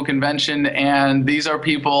annual convention, and these are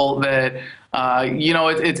people that,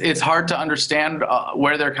 it's hard to understand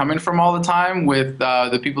where they're coming from all the time with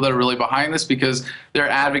the people that are really behind this, because they're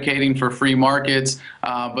advocating for free markets,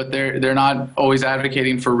 but they're not always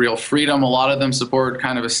advocating for real freedom. A lot of them support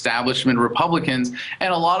kind of establishment Republicans,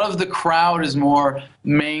 and a lot of the crowd is more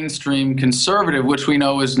mainstream conservative, which we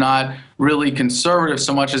know is not really conservative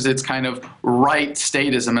so much as it's kind of right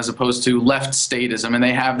statism as opposed to left statism. And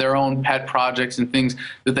they have their own pet projects and things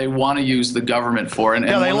that they want to use the government for. And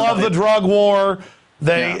they love the drug war.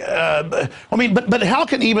 They, I mean, but how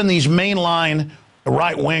can even these mainline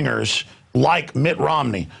right-wingers like Mitt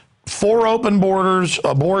Romney, for open borders,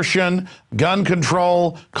 abortion, gun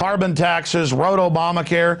control, carbon taxes, wrote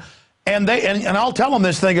Obamacare, and I'll tell them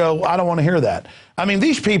this, they go, I don't want to hear that. I mean,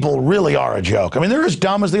 these people really are a joke. I mean, they're as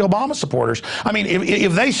dumb as the Obama supporters. I mean,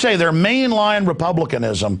 if they say they're mainline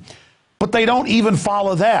Republicanism, but they don't even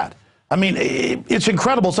follow that. I mean, it's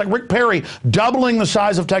incredible. It's like Rick Perry doubling the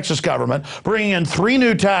size of Texas government, bringing in 3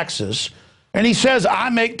 new taxes, and he says, I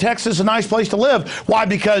make Texas a nice place to live. Why?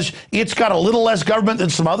 Because it's got a little less government than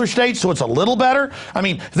some other states, so it's a little better. I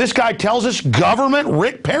mean, this guy tells us government,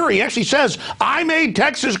 Rick Perry actually says, I made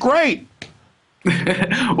Texas great.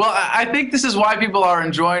 Well, I think this is why people are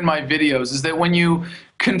enjoying my videos, is that when you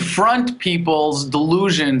confront people's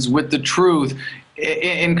delusions with the truth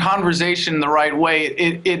in conversation the right way,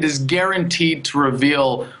 it is guaranteed to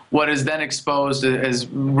reveal what is then exposed as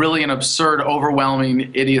really an absurd,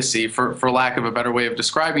 overwhelming idiocy, for lack of a better way of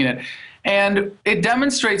describing it. And it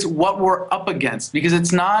demonstrates what we're up against, because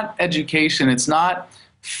it's not education, it's not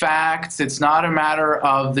facts, it's not a matter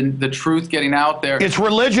of the truth getting out there. It's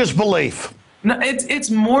religious belief. No,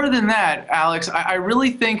 it's more than that, Alex. I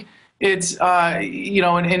really think it's you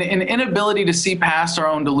know, an inability to see past our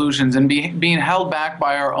own delusions and being held back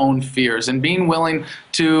by our own fears, and being willing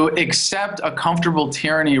to accept a comfortable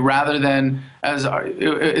tyranny rather than, as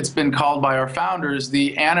it's been called by our founders,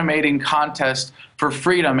 the animating contest for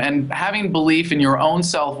freedom, and having belief in your own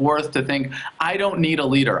self-worth to think, I don't need a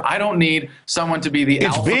leader. I don't need someone to be the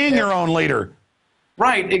alpha. It's being your own leader.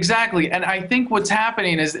 Right, exactly. And I think what's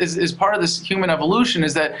happening is part of this human evolution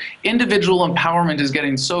is that individual empowerment is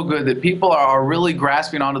getting so good that people are really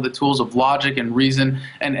grasping onto the tools of logic and reason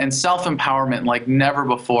and self-empowerment like never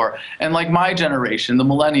before. And like my generation, the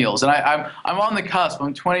millennials, and I'm on the cusp.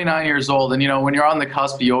 I'm 29 years old, and you know, when you're on the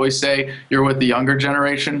cusp, you always say you're with the younger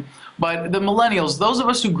generation. But the millennials, those of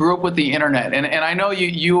us who grew up with the internet, and I know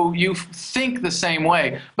you think the same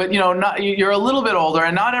way, but you know, you're a little bit older,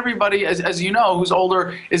 and not everybody, as you know, who's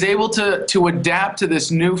older is able to adapt to this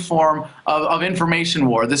new form of information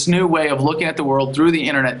war, this new way of looking at the world through the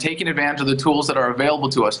internet, taking advantage of the tools that are available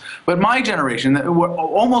to us. But my generation,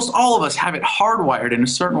 almost all of us have it hardwired in a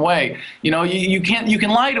certain way. You know, you can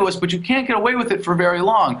lie to us, but you can't get away with it for very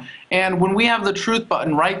long. And when we have the truth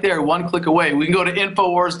button right there, one click away, we can go to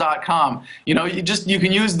Infowars.com. You know, you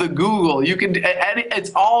can use the Google. You can,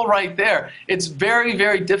 it's all right there. It's very,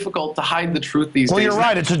 very difficult to hide the truth these days. Well, you're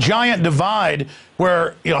right. It's a giant divide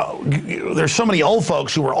where, you know, there's so many old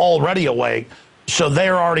folks who are already awake, so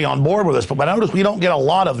they're already on board with us. But I notice we don't get a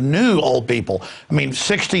lot of new old people. I mean,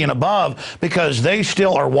 60 and above, because they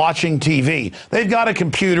still are watching TV. They've got a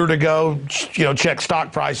computer to go, you know, check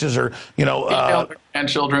stock prices, or, you know, and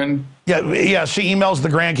children. Yeah, see emails of the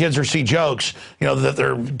grandkids or see jokes, you know, that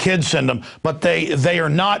their kids send them. But they are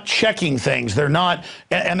not checking things. They're not,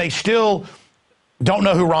 and they still don't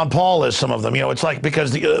know who Ron Paul is, some of them. You know, it's like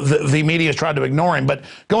because the media has tried to ignore him. But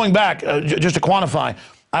going back, just to quantify,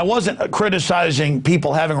 I wasn't criticizing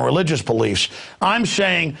people having religious beliefs. I'm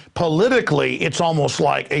saying politically, it's almost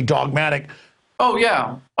like a dogmatic. Oh,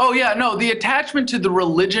 yeah. Oh, yeah. No, the attachment to the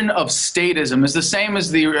religion of statism is the same as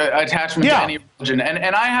the attachment to any religion.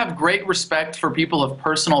 And I have great respect for people of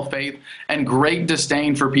personal faith and great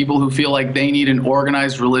disdain for people who feel like they need an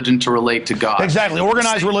organized religion to relate to God. Exactly.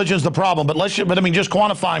 Organized religion is the problem. But I mean, just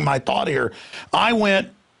quantifying my thought here, I went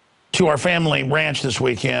to our family ranch this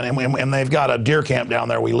weekend, and they've got a deer camp down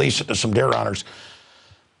there. We lease it to some deer hunters.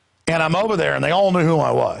 And I'm over there, and they all knew who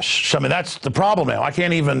I was. So, I mean, that's the problem now. I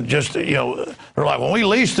can't even just, you know, they're like, when we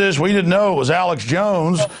leased this, we didn't know it was Alex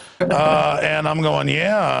Jones. And I'm going,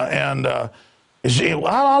 yeah. And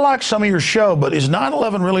I like some of your show, but is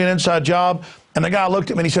 9/11 really an inside job? And the guy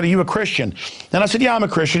looked at me, and he said, are you a Christian? And I said, yeah, I'm a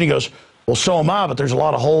Christian. He goes, well, so am I, but there's a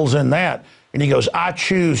lot of holes in that. And he goes, I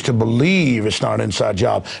choose to believe it's not an inside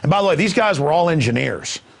job. And by the way, these guys were all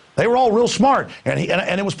engineers. They were all real smart, and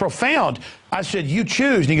it was profound. I said, you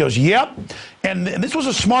choose. And he goes, yep. And this was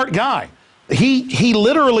a smart guy. He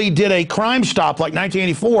literally did a crime stop like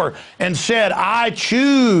 1984 and said, I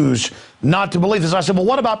choose not to believe this. I said, well,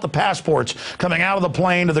 what about the passports coming out of the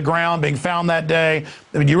plane to the ground, being found that day?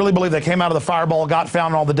 I mean, do you really believe they came out of the fireball, got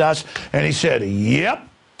found in all the dust? And he said, yep.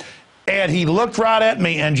 And he looked right at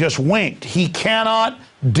me and just winked. He cannot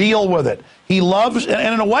deal with it. He loves,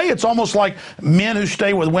 and in a way, it's almost like men who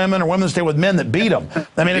stay with women or women who stay with men that beat them.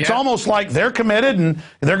 I mean, it's almost like they're committed and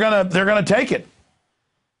they're gonna take it.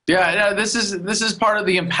 Yeah, this is part of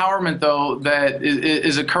the empowerment, though, that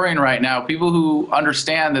is occurring right now. People who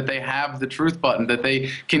understand that they have the truth button, that they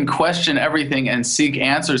can question everything and seek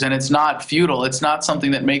answers, and it's not futile. It's not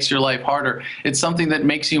something that makes your life harder. It's something that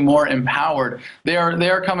makes you more empowered. They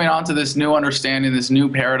are coming onto this new understanding, this new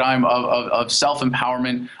paradigm of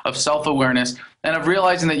self-empowerment, of self-awareness, and of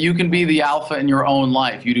realizing that you can be the alpha in your own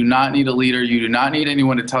life. You do not need a leader. You do not need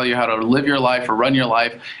anyone to tell you how to live your life or run your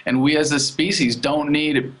life. And we as a species don't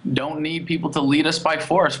need people to lead us by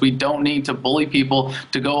force. We don't need to bully people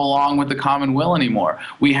to go along with the common will anymore.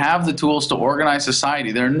 We have the tools to organize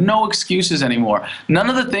society. There are no excuses anymore. None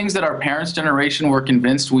of the things that our parents' generation were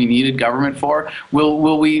convinced we needed government for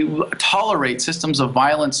will we tolerate systems of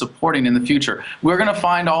violence supporting in the future. We're going to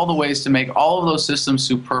find all the ways to make all of those systems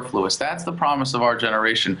superfluous. That's the promise of our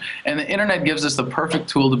generation. And the internet gives us the perfect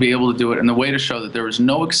tool to be able to do it, and the way to show that there is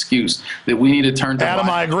no excuse that we need to turn to Adam,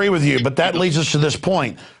 violence. I agree with you, but that leads us to this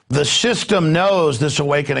point. The system knows this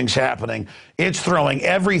awakening's happening. It's throwing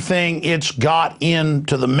everything it's got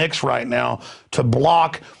into the mix right now to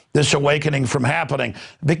block this awakening from happening.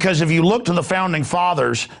 Because if you look to the founding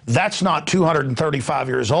fathers, that's not 235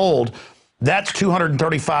 years old. That's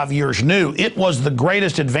 235 years new. It was the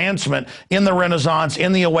greatest advancement in the Renaissance,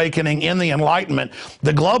 in the awakening, in the Enlightenment.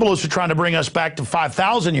 The globalists are trying to bring us back to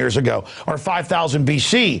 5,000 years ago, or 5,000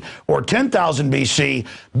 BC, or 10,000 BC,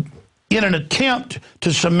 in an attempt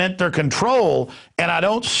to cement their control. And I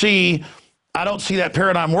don't see that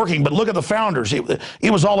paradigm working. But look at the founders.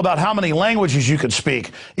 It was all about how many languages you could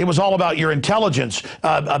speak. It was all about your intelligence,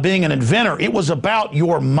 being an inventor. It was about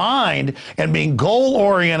your mind and being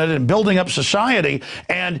goal-oriented and building up society,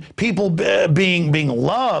 and people being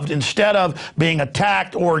loved instead of being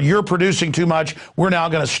attacked, or you're producing too much, we're now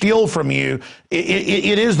going to steal from you.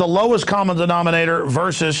 It is the lowest common denominator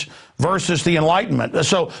versus the Enlightenment.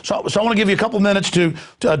 So I want to give you a couple minutes to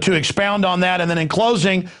expound on that, and then in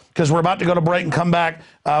closing, because we're about to go to break and come back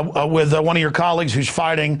with one of your colleagues who's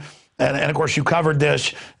fighting, and of course you covered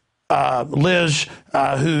this, Liz,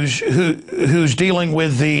 who's dealing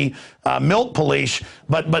with the milk police.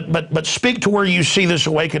 But speak to where you see this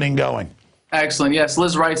awakening going. Excellent. Yes,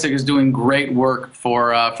 Liz Reitzig is doing great work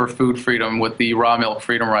for food freedom with the Raw Milk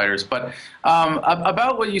Freedom Riders. But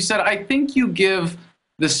about what you said, I think you give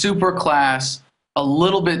the super class a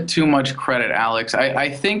little bit too much credit, Alex. I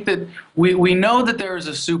think that we know that there is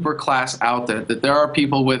a super class out there, that there are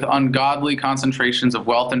people with ungodly concentrations of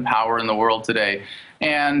wealth and power in the world today.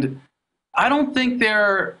 And I don't think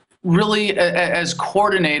they're really as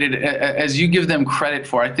coordinated as you give them credit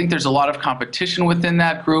for. I think there's a lot of competition within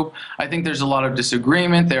that group. I think there's a lot of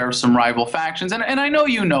disagreement. There are some rival factions. And I know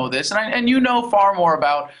you know this, and you know far more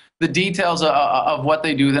about the details of what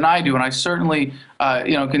they do than I do, and I certainly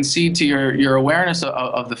concede to your awareness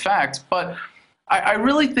of the facts. But I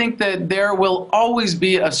really think that there will always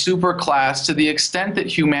be a super class to the extent that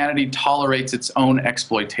humanity tolerates its own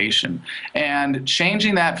exploitation. And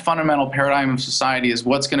changing that fundamental paradigm of society is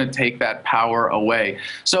what's going to take that power away.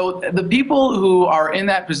 So the people who are in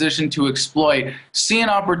that position to exploit see an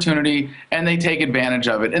opportunity and they take advantage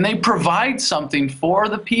of it. And they provide something for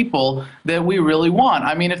the people that we really want.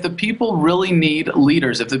 I mean, if the people really need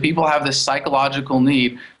leaders, if the people have this psychological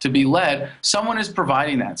need to be led, someone is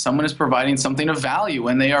providing that. Someone is providing something of value,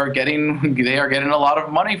 and they are getting a lot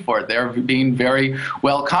of money for it. They're being very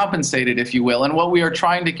well compensated, if you will. And what we are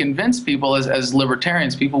trying to convince people as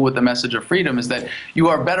libertarians, people with the message of freedom, is that you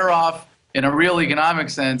are better off in a real economic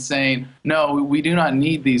sense saying, no, we do not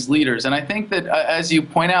need these leaders. And I think that, as you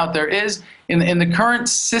point out, there is, in the current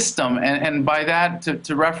system, and by that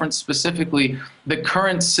to reference specifically the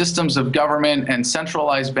current systems of government and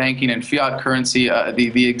centralized banking and fiat currency,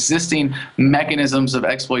 the existing mechanisms of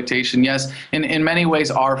exploitation, yes, in many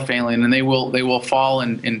ways are failing, and they will fall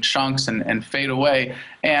in chunks and fade away.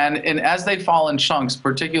 And as they fall in chunks,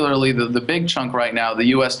 particularly the big chunk right now, the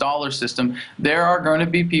US dollar system, there are going to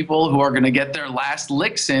be people who are going to get their last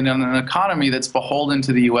licks in on an economy that's beholden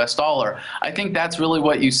to the US dollar. I think that's really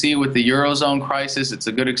what you see with the Eurozone crisis. It's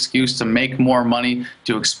a good excuse to make more money,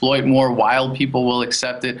 to exploit more. Wild people will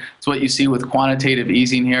accept it. It's what you see with quantitative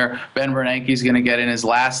easing here. Ben Bernanke is going to get in his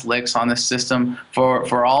last licks on this system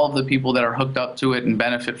for all of the people that are hooked up to it and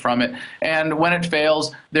benefit from it. And when it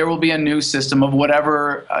fails, there will be a new system of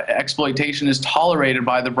whatever exploitation is tolerated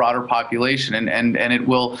by the broader population, and it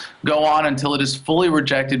will go on until it is fully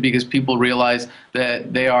rejected, because people realize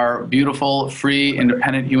that they are beautiful, free,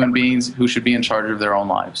 independent human beings who should be in charge of their own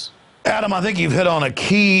lives. Adam, I think you've hit on a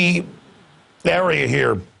key area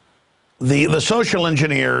here. The social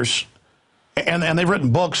engineers, and they've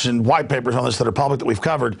written books and white papers on this that are public that we've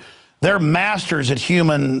covered, they're masters at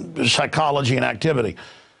human psychology and activity.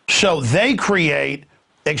 So they create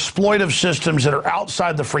exploitive systems that are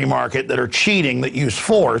outside the free market, that are cheating, that use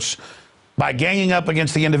force by ganging up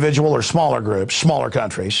against the individual or smaller groups, smaller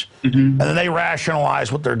countries, and then they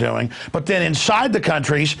rationalize what they're doing. But then inside the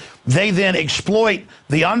countries, they then exploit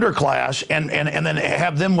the underclass and then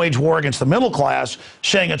have them wage war against the middle class,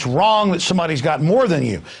 saying it's wrong that somebody's got more than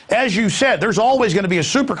you. As you said, there's always going to be a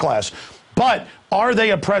superclass. But are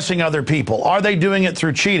they oppressing other people? Are they doing it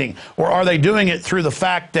through cheating? Or are they doing it through the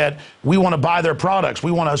fact that we want to buy their products,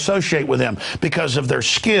 we want to associate with them because of their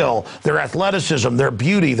skill, their athleticism, their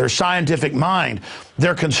beauty, their scientific mind,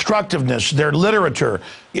 their constructiveness, their literature?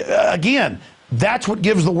 Again, that's what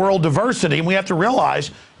gives the world diversity. And we have to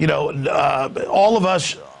realize, all of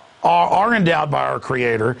us are endowed by our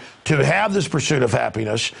Creator to have this pursuit of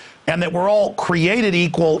happiness, and that we're all created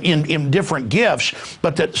equal in different gifts,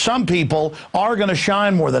 but that some people are going to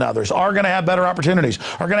shine more than others, are going to have better opportunities,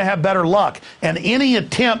 are going to have better luck. And any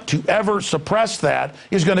attempt to ever suppress that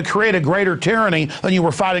is going to create a greater tyranny than you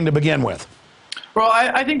were fighting to begin with. Well,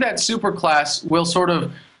 I think that superclass will sort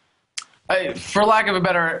of, for lack of a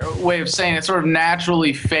better way of saying it, sort of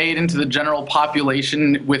naturally fade into the general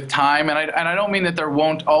population with time. And I don't mean that there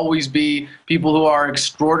won't always be people who are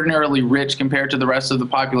extraordinarily rich compared to the rest of the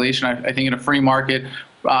population. I think in a free market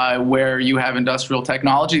where you have industrial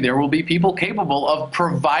technology, there will be people capable of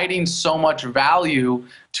providing so much value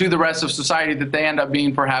to the rest of society that they end up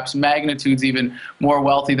being perhaps magnitudes even more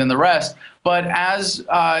wealthy than the rest. But as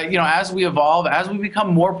as we evolve, as we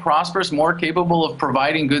become more prosperous, more capable of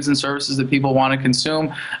providing goods and services that people want to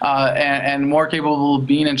consume, and more capable of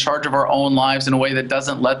being in charge of our own lives in a way that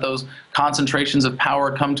doesn't let those concentrations of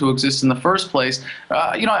power come to exist in the first place,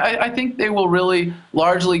 I think they will really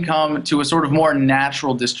largely come to a sort of more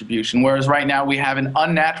natural distribution. Whereas right now we have an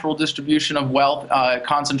unnatural distribution of wealth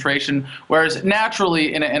concentration. Whereas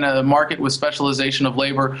naturally in a market with specialization of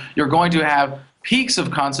labor, you're going to have peaks of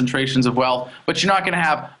concentrations of wealth, but you're not going to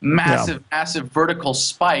have massive vertical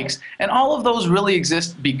spikes. And all of those really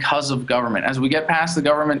exist because of government. As we get past the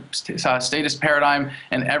government status paradigm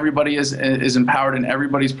and everybody is empowered and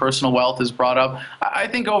everybody's personal wealth is brought up, I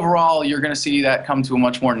think overall you're going to see that come to a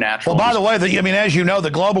much more natural. Well, by the way, as you know, the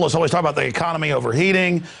globalists always talk about the economy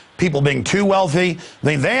overheating, people being too wealthy.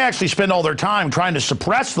 They actually spend all their time trying to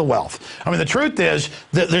suppress the wealth. I mean, the truth is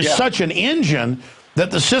that there's such an engine that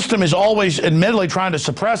the system is always admittedly trying to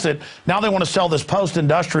suppress it. Now they want to sell this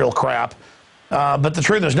post-industrial crap. But the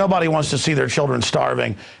truth is nobody wants to see their children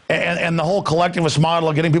starving. And the whole collectivist model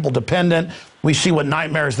of getting people dependent, we see what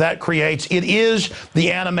nightmares that creates. It is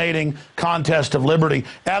the animating contest of liberty.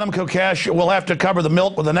 Adam Kokesh, we'll have to cover the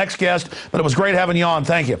milk with the next guest, but it was great having you on.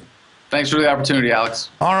 Thank you. Thanks for the opportunity,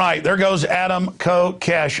 Alex. All right, there goes Adam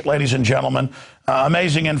Kokesh, ladies and gentlemen.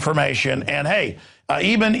 Amazing information. And hey,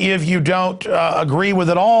 even if you don't agree with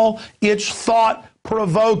it all, it's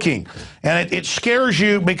thought-provoking. And it scares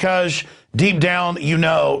you because deep down you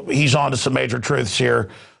know he's on to some major truths here.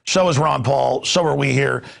 So is Ron Paul. So are we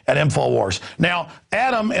here at Infowars. Now,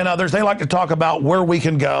 Adam and others, they like to talk about where we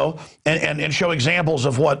can go and show examples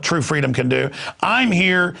of what true freedom can do. I'm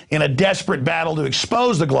here in a desperate battle to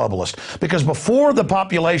expose the globalist, because before the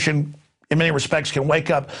population, in many respects, can wake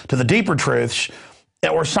up to the deeper truths,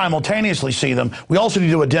 or simultaneously see them, we also need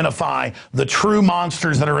to identify the true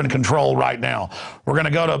monsters that are in control right now. We're going to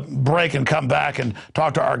go to break and come back and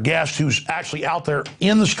talk to our guest who's actually out there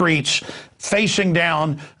in the streets facing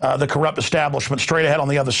down the corrupt establishment straight ahead on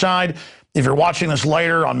the other side. If you're watching this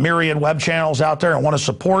later on myriad web channels out there and want to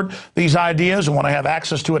support these ideas and want to have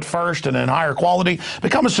access to it first and in higher quality,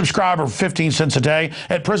 become a subscriber for 15 cents a day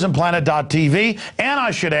at prisonplanet.tv. And I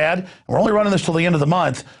should add, we're only running this till the end of the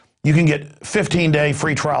month, you can get 15-day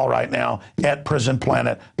free trial right now at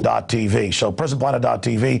prisonplanet.tv. So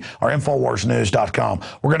prisonplanet.tv or InfowarsNews.com.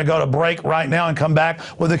 We're going to go to break right now and come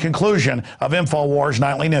back with the conclusion of Infowars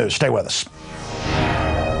Nightly News. Stay with us.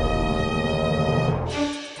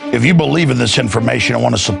 If you believe in this information and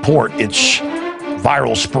want to support its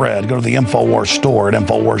viral spread, go to the Infowars store at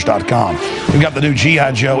Infowars.com. We've got the new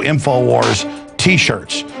G.I. Joe Infowars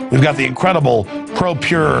t-shirts. We've got the incredible Pro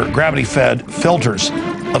Pure gravity-fed filters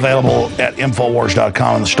available at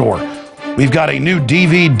Infowars.com in the store. We've got a new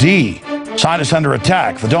DVD, Scientists Under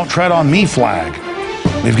Attack, the Don't Tread on Me flag.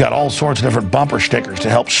 We've got all sorts of different bumper stickers to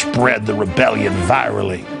help spread the rebellion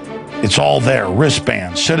virally. It's all there,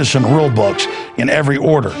 wristbands, citizen rule books in every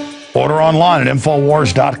order. Order online at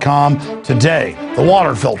Infowars.com today. The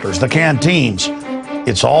water filters, the canteens,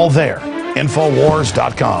 it's all there.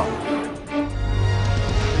 Infowars.com.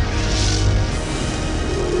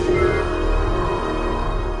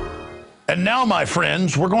 And now, my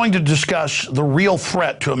friends, we're going to discuss the real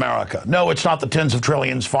threat to America. No, it's not the tens of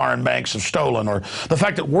trillions foreign banks have stolen, or the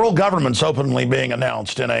fact that world government's openly being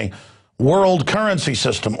announced in a world currency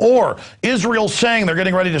system, or Israel saying they're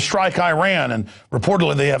getting ready to strike Iran, and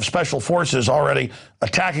reportedly they have special forces already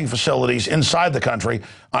attacking facilities inside the country.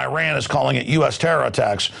 Iran is calling it U.S. terror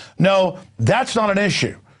attacks. No, that's not an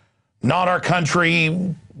issue. Not our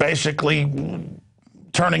country basically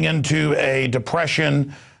turning into a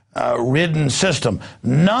depression ridden system.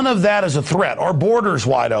 None of that is a threat. Our border's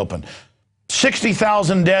wide open.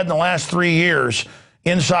 60,000 dead in the last 3 years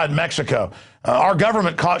inside Mexico. Our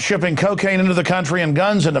government caught shipping cocaine into the country and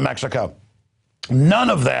guns into Mexico. None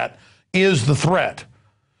of that is the threat.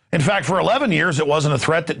 In fact, for 11 years, it wasn't a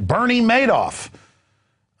threat that Bernie Madoff,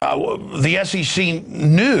 the SEC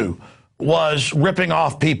knew was ripping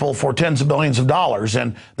off people for tens of billions of dollars,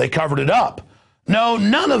 and they covered it up. No,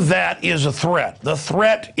 none of that is a threat. The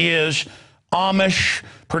threat is Amish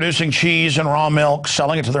producing cheese and raw milk,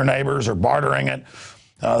 selling it to their neighbors or bartering it.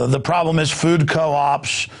 The problem is food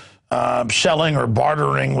co-ops selling or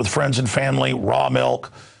bartering with friends and family raw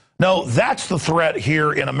milk. No, that's the threat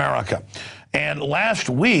here in America. And last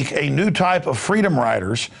week, a new type of freedom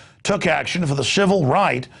riders took action for the civil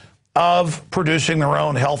right of producing their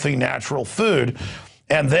own healthy, natural food.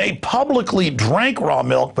 And they publicly drank raw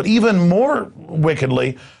milk, but even more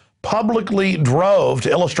wickedly, publicly drove, to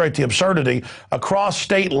illustrate the absurdity, across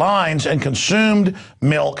state lines and consumed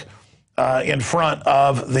milk in front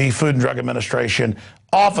of the Food and Drug Administration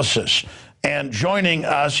offices. And joining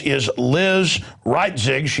us is Liz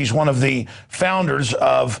Reitzig. She's one of the founders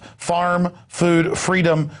of Farm Food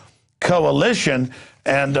Freedom Coalition.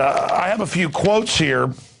 And I have a few quotes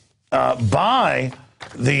here by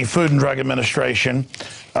the Food and Drug Administration,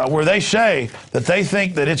 where they say that they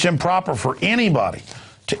think that it's improper for anybody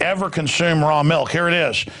to ever consume raw milk. Here it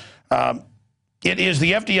is. It is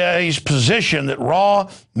the FDA's position that raw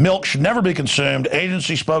milk should never be consumed.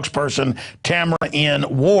 Agency spokesperson Tamara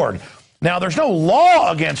N. Ward. Now, there's no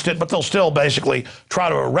law against it, but they'll still basically try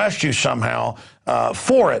to arrest you somehow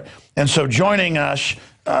for it. And so joining us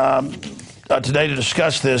today to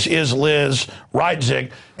discuss this is Liz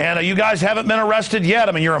Reitzig. And you guys haven't been arrested yet.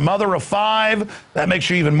 I mean, you're a mother of 5. That makes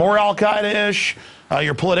you even more Al-Qaeda-ish.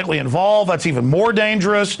 You're politically involved. That's even more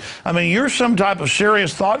dangerous. I mean, you're some type of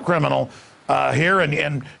serious thought criminal here,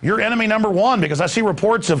 and you're enemy number 1, because I see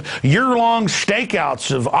reports of year-long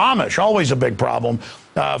stakeouts of Amish, always a big problem,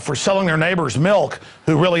 for selling their neighbors milk,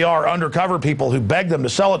 who really are undercover people who beg them to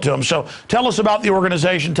sell it to them. So tell us about the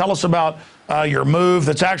organization. Tell us about your move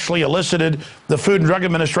that's actually elicited the Food and Drug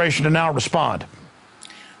Administration to now respond.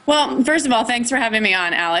 Well, first of all, thanks for having me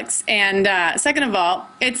on, Alex. And second of all,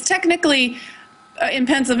 it's technically, in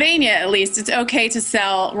Pennsylvania at least, it's okay to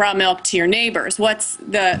sell raw milk to your neighbors. What's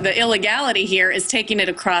the illegality here is taking it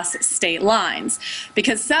across state lines,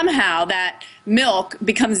 because somehow that milk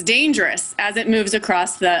becomes dangerous as it moves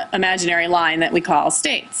across the imaginary line that we call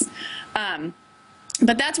states.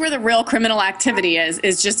 But that's where the real criminal activity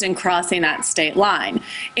is just in crossing that state line.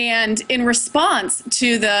 And in response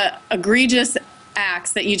to the egregious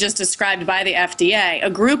acts that you just described by the FDA, a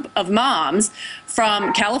group of moms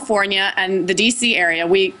from California and the DC area,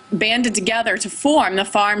 we banded together to form the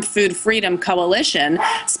Farm Food Freedom Coalition,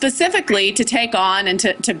 specifically to take on and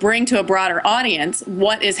to bring to a broader audience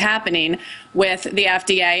what is happening with the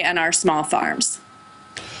FDA and our small farms.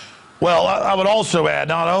 Well, I would also add,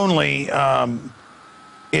 not only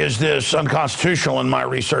is this unconstitutional in my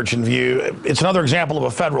research and view, it's another example of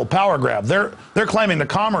a federal power grab. They're claiming the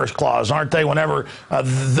Commerce Clause, aren't they, whenever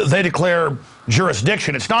they declare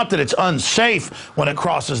jurisdiction. It's not that it's unsafe when it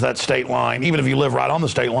crosses that state line, even if you live right on the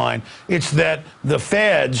state line. It's that the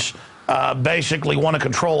feds basically want to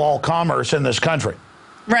control all commerce in this country.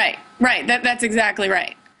 Right. That's exactly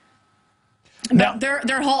right. Now, but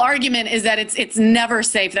their whole argument is that it's never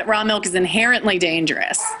safe, that raw milk is inherently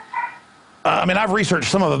dangerous. I mean, I've researched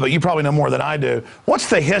some of it, but you probably know more than I do. What's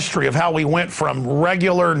the history of how we went from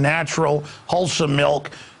regular, natural, wholesome milk,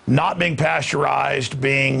 not being pasteurized,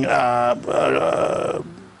 being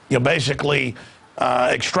basically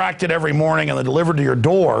extracted every morning and then delivered to your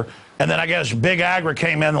door, and then I guess Big Agri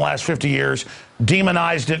came in the last 50 years,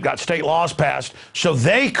 demonized it, got state laws passed, so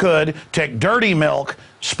they could take dirty milk,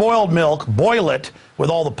 spoiled milk, boil it with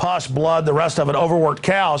all the pus, blood, the rest of it, overworked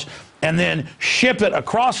cows, and then ship it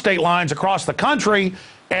across state lines, across the country,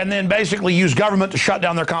 and then basically use government to shut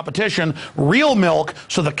down their competition, real milk,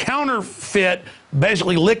 so the counterfeit,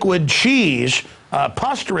 basically liquid cheese,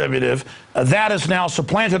 pus derivative, that has now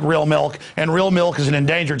supplanted real milk, and real milk is an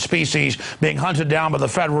endangered species being hunted down by the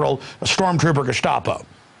federal stormtrooper Gestapo.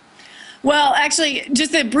 Well, actually,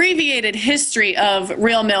 just the abbreviated history of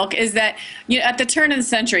real milk is that at the turn of the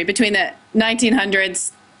century, between the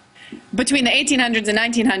 1800s and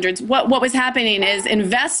 1900s, what was happening is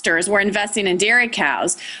investors were investing in dairy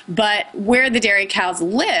cows, but where the dairy cows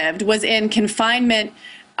lived was in confinement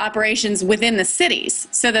operations within the cities,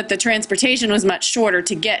 so that the transportation was much shorter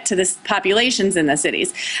to get to the populations in the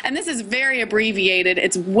cities. And this is very abbreviated.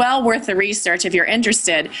 It's well worth the research if you're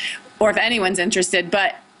interested, or if anyone's interested.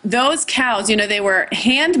 But those cows, they were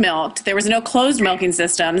hand milked. There was no closed milking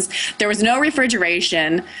systems. There was no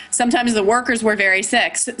refrigeration. Sometimes the workers were very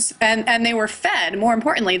sick. And they were fed, more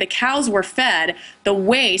importantly, the cows were fed the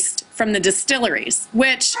waste from the distilleries,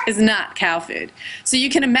 which is not cow food. So you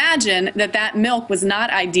can imagine that milk was not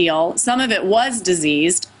ideal. Some of it was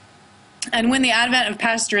diseased. And when the advent of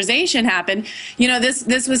pasteurization happened,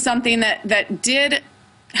 this was something that did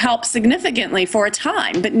help significantly for a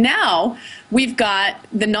time. But now we've got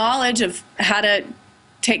the knowledge of how to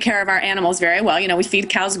take care of our animals very well. We feed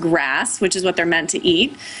cows grass, which is what they're meant to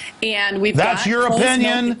eat. And we've That's got your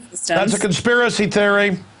opinion. That's a conspiracy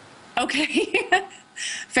theory. Okay.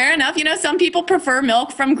 Fair enough. Some people prefer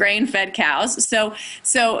milk from grain-fed cows. So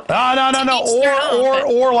No.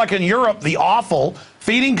 Or like in Europe, the offal.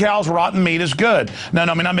 Feeding cows rotten meat is good. No,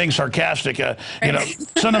 I mean, I'm being sarcastic.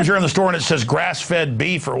 Sometimes you're in the store and it says grass-fed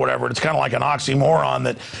beef or whatever. It's kind of like an oxymoron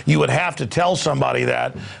that you would have to tell somebody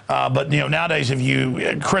that. But nowadays, if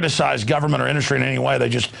you criticize government or industry in any way, they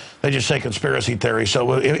just say conspiracy theory.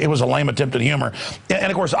 So it was a lame attempt at humor.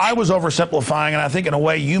 And of course, I was oversimplifying, and I think in a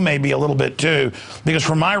way you may be a little bit too, because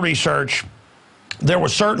from my research, there were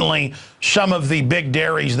certainly some of the big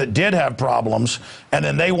dairies that did have problems, and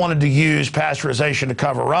then they wanted to use pasteurization to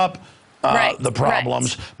cover up the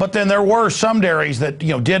problems. Right. But then there were some dairies that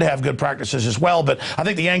did have good practices as well. But I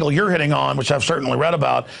think the angle you're hitting on, which I've certainly read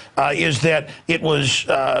about, is that it was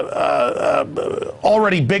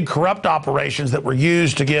already big corrupt operations that were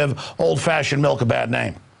used to give old-fashioned milk a bad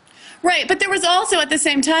name. Right, but there was also, at the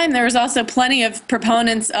same time, there was also plenty of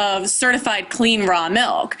proponents of certified clean raw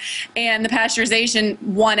milk, and the pasteurization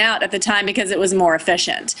won out at the time because it was more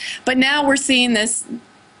efficient. But now we're seeing this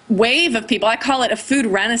wave of people. I call it a food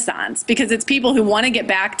renaissance, because it's people who want to get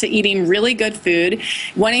back to eating really good food,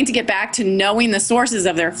 wanting to get back to knowing the sources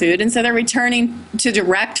of their food, and so they're returning to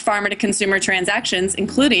direct farmer-to-consumer transactions,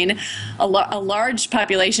 including a large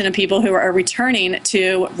population of people who are returning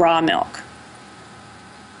to raw milk.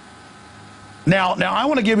 Now, I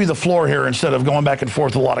want to give you the floor here instead of going back and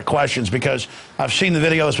forth with a lot of questions, because I've seen the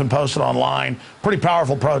video that's been posted online. Pretty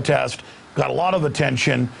powerful protest, got a lot of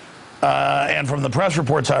attention, and from the press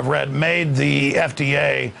reports I've read, made the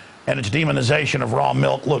FDA and its demonization of raw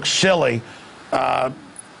milk look silly.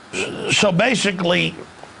 So basically,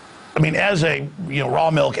 I mean, as a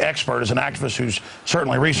raw milk expert, as an activist who's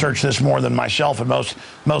certainly researched this more than myself and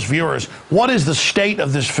most viewers, what is the state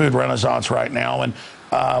of this food renaissance right now? And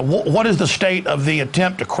what is the state of the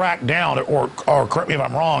attempt to crack down or correct me if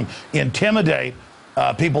I'm wrong, intimidate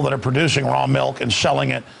people that are producing raw milk and selling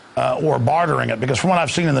it or bartering it? Because from what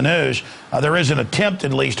I've seen in the news, there is an attempt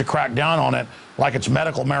at least to crack down on it like it's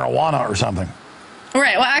medical marijuana or something.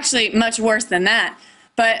 Right. Well, actually, much worse than that.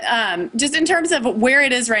 But just in terms of where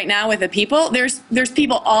it is right now with the people, there's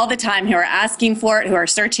people all the time who are asking for it, who are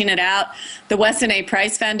searching it out. The Weston A.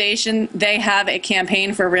 Price Foundation, they have a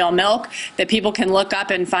campaign for real milk that people can look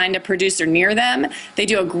up and find a producer near them. They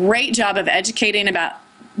do a great job of educating about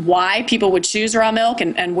why people would choose raw milk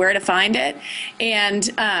and where to find it.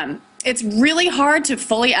 And it's really hard to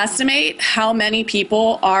fully estimate how many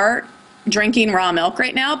people are drinking raw milk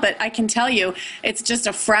right now, but I can tell you it's just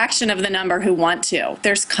a fraction of the number who want to.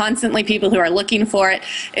 There's constantly people who are looking for it.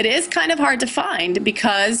 It is kind of hard to find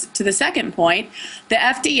because, to the second point, the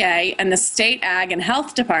FDA and the state ag and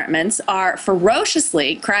health departments are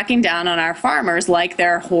ferociously cracking down on our farmers like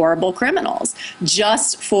they're horrible criminals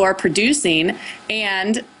just for producing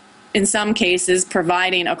and, in some cases,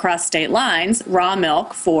 providing across state lines raw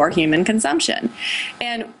milk for human consumption.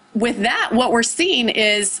 And with that, what we're seeing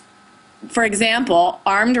is, for example,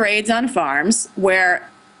 armed raids on farms where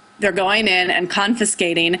they're going in and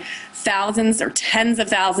confiscating thousands or tens of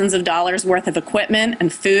thousands of dollars worth of equipment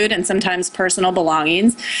and food and sometimes personal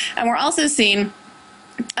belongings. And we're also seeing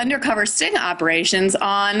undercover sting operations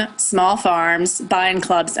on small farms, buying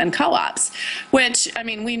clubs, and co-ops, which, I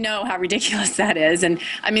mean, we know how ridiculous that is. And,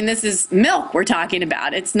 I mean, this is milk we're talking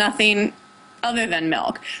about. It's nothing other than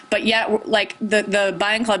milk. But yet, like the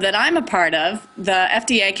buying club that I'm a part of, the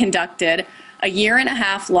FDA conducted a 1.5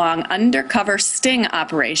 year long undercover sting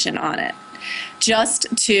operation on it, just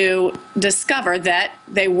to discover that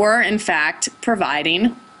they were in fact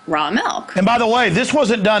providing raw milk. And by the way, this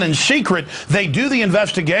wasn't done in secret. They do the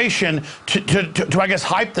investigation to I guess,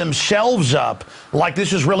 hype themselves up like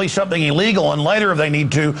this is really something illegal, and later if they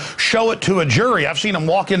need to, show it to a jury. I've seen them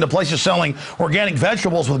walk into places selling organic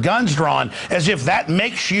vegetables with guns drawn, as if that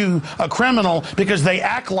makes you a criminal because they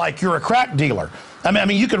act like you're a crack dealer. I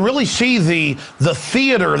mean, you can really see the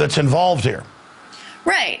theater that's involved here.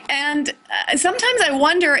 Right. And sometimes I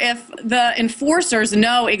wonder if the enforcers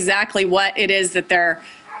know exactly what it is that they're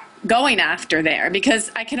going after there,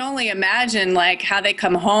 because I can only imagine like how they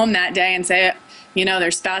come home that day and say, you know,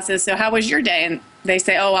 their spouse says, so how was your day? And they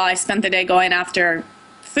say, oh, well, I spent the day going after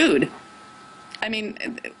food. I mean,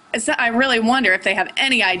 I really wonder if they have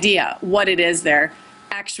any idea what it is they're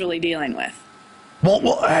actually dealing with.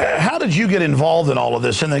 Well, how did you get involved in all of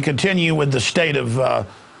this and then continue with the state of,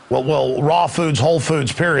 raw foods, whole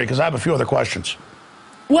foods, period? Because I have a few other questions.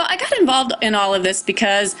 Well, I got involved in all of this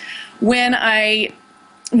because when my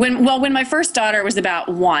first daughter was about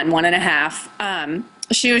one and a half,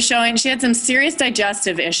 she had some serious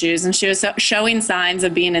digestive issues, and she was showing signs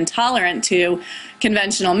of being intolerant to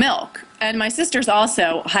conventional milk. And my sister's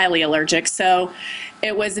also highly allergic, so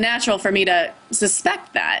it was natural for me to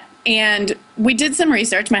suspect that. And we did some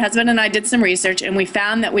research, my husband and I did some research, and we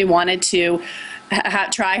found that we wanted to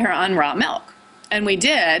try her on raw milk. And we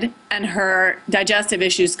did, and her digestive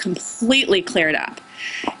issues completely cleared up.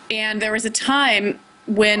 And there was a time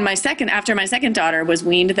when after my second daughter was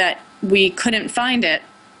weaned, that we couldn't find it,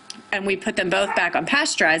 and we put them both back on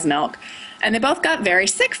pasteurized milk, and they both got very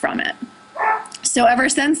sick from it. So ever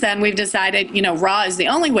since then, we've decided, you know, raw is the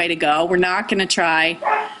only way to go. We're not going to try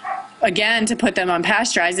again to put them on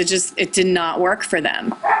pasteurized. It did not work for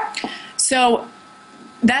them. So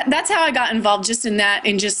that's how I got involved, just in that,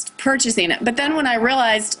 in just purchasing it. But then when I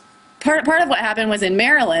realized part of what happened was in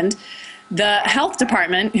Maryland, the health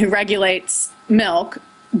department, who regulates milk,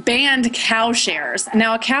 banned cow shares.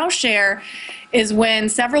 Now, a cow share is when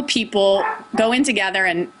several people go in together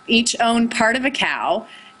and each own part of a cow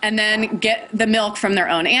and then get the milk from their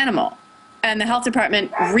own animal. And the health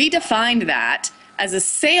department redefined that as a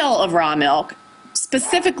sale of raw milk,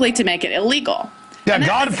 specifically to make it illegal. Yeah,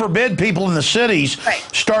 God forbid people in the cities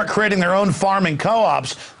start creating their own farming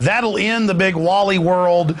co-ops. That'll end the big Wally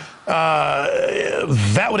world.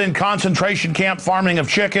 That would end concentration camp farming of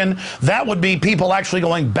chicken. That would be people actually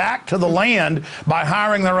going back to the land by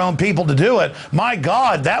hiring their own people to do it. My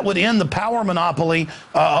God, that would end the power monopoly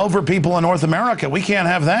over people in North America. We can't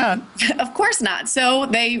have that. Of course not. So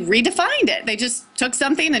they redefined it. They just took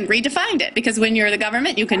something and redefined it, because when you're the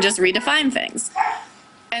government, you can just redefine things.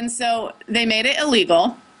 And so they made it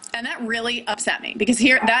illegal, and that really upset me, because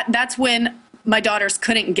that's when my daughters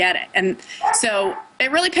couldn't get it. And so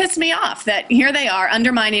it really pissed me off that here they are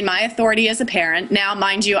undermining my authority as a parent. Now,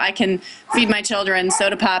 mind you, I can feed my children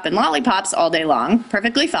soda pop and lollipops all day long,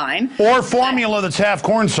 perfectly fine. Or formula that's half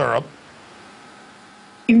corn syrup.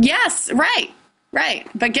 Yes, right.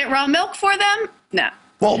 But get raw milk for them? No.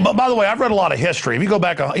 Well, but by the way, I've read a lot of history. If you go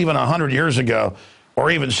back even 100 years ago, or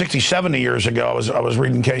even 60, 70 years ago, I was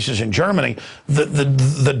reading cases in Germany.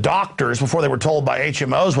 The doctors, before they were told by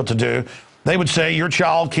HMOs what to do, they would say, your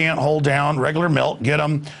child can't hold down regular milk, get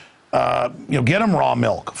them raw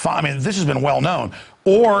milk. I mean, this has been well known.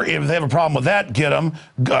 Or if they have a problem with that, get them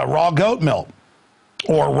raw goat milk.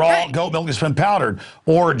 Or raw goat milk that's been powdered,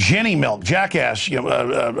 or Jenny milk, jackass,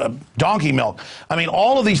 donkey milk. I mean,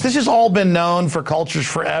 all of these, this has all been known for cultures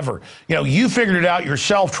forever. You know, you figured it out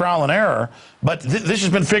yourself, trial and error, but this has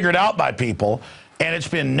been figured out by people, and it's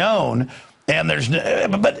been known, and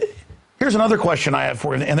but here's another question I have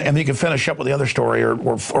for you, and you can finish up with the other story,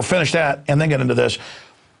 or finish that, and then get into this.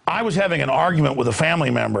 I was having an argument with a family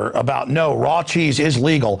member about, no, raw cheese is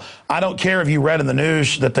legal. I don't care if you read in the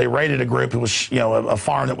news that they raided a group who was, a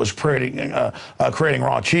farm that was creating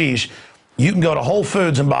raw cheese. You can go to Whole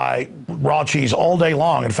Foods and buy raw cheese all day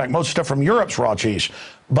long. In fact, most stuff from Europe's raw cheese.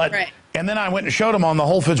 And then I went and showed them on the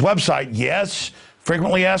Whole Foods website, yes,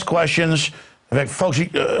 frequently asked questions. In fact, folks, we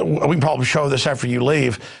can probably show this after you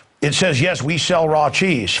leave. It says, yes, we sell raw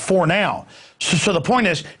cheese for now. So the point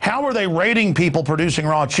is, how are they rating people producing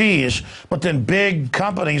raw cheese, but then big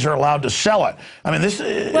companies are allowed to sell it? I mean, this...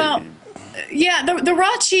 Well, yeah, the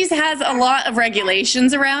raw cheese has a lot of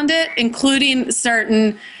regulations around it, including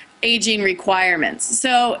certain aging requirements.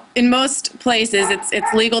 So in most places,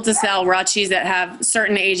 it's legal to sell raw cheese that have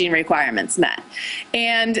certain aging requirements met.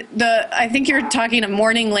 And I think you're talking of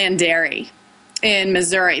Morningland Dairy in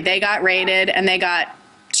Missouri. They got raided, and they got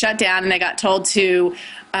shut down, and they got told to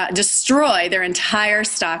destroy their entire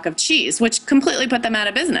stock of cheese, which completely put them out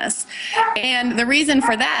of business. And the reason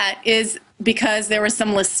for that is because there was some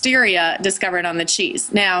listeria discovered on the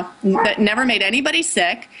cheese. Now, that never made anybody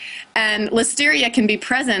sick, and listeria can be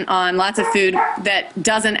present on lots of food that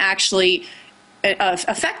doesn't actually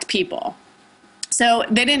affect people. So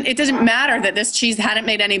it didn't matter that this cheese hadn't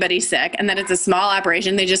made anybody sick and that it's a small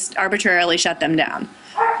operation. They just arbitrarily shut them down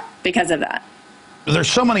because of that.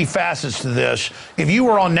 There's so many facets to this. If you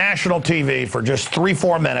were on national TV for just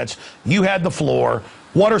 3-4 minutes, you had the floor,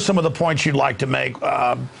 what are some of the points you'd like to make?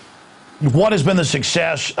 What has been the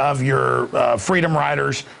success of your Freedom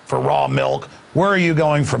Riders for raw milk? Where are you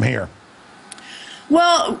going from here?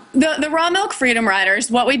 Well, the raw milk Freedom Riders,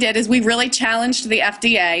 what we did is we really challenged the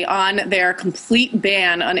FDA on their complete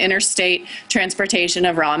ban on interstate transportation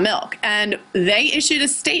of raw milk. And they issued a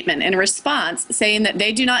statement in response saying that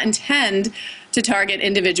they do not intend to target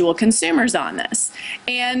individual consumers on this.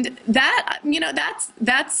 And that,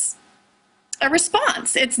 that's a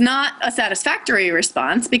response. It's not a satisfactory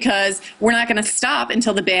response because we're not going to stop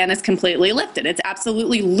until the ban is completely lifted. It's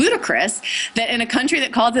absolutely ludicrous that in a country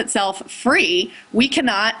that calls itself free, we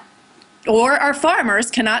cannot, or our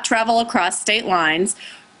farmers cannot travel across state lines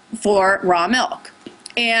for raw milk.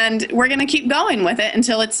 And we're going to keep going with it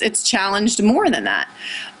until it's challenged more than that.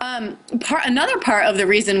 Another part of the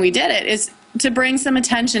reason we did it is to bring some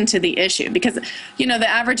attention to the issue because, the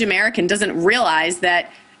average American doesn't realize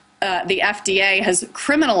that the FDA has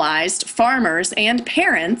criminalized farmers and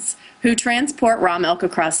parents who transport raw milk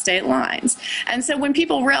across state lines. And so when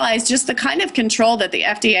people realize just the kind of control that the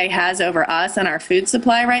FDA has over us and our food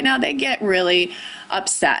supply right now, they get really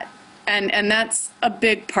upset. And that's a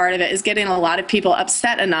big part of it, is getting a lot of people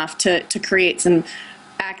upset enough to create some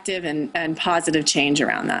active and positive change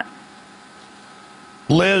around that.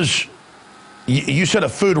 Liz, you said a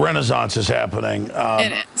food renaissance is happening.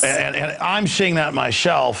 It is. And I'm seeing that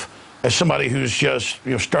myself as somebody who's just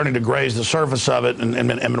starting to graze the surface of it and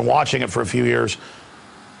been watching it for a few years.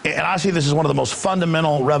 And I see this as one of the most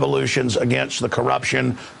fundamental revolutions against the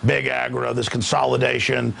corruption, big agro, this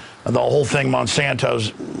consolidation, the whole thing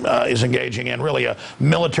Monsanto's is engaging in, really a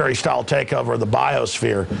military-style takeover of the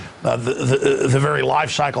biosphere, the very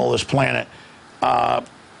life cycle of this planet.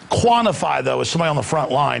 Quantify, though, as somebody on the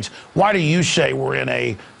front lines, why do you say we're in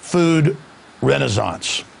a food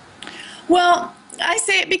renaissance? Well, I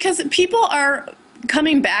say it because people are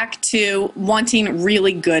coming back to wanting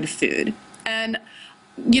really good food. And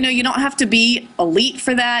you don't have to be elite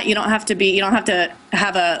for that. You don't have to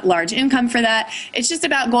have a large income for that. It's just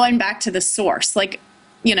about going back to the source.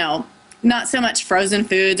 Not so much frozen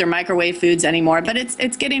foods or microwave foods anymore, but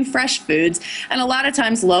it's getting fresh foods, and a lot of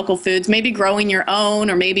times local foods, maybe growing your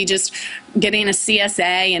own, or maybe just getting a CSA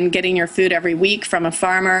and getting your food every week from a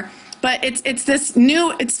farmer. But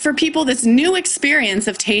it's for people this new experience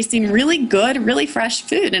of tasting really good, really fresh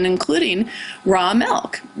food, and including raw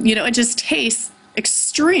milk. It just tastes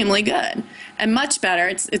extremely good and much better.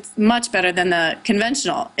 It's much better than the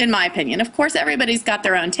conventional, in my opinion. Of course, everybody's got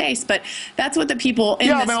their own taste, but that's what the people in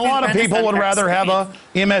this a lot of people would rather have a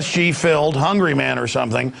MSG-filled Hungry Man or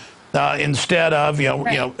something instead of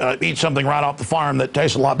eat something right off the farm that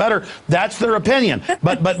tastes a lot better. That's their opinion.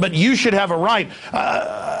 But you should have a right.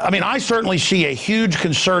 I certainly see a huge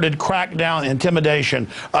concerted crackdown, intimidation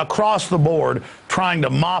across the board, trying to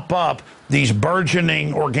mop up these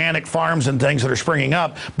burgeoning organic farms and things that are springing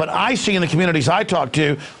up. But I see in the communities I talk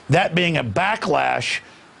to that being a backlash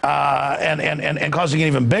and causing an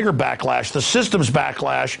even bigger backlash. The system's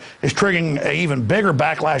backlash is triggering an even bigger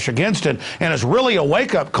backlash against it, and it's really a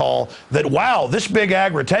wake-up call that, wow, this big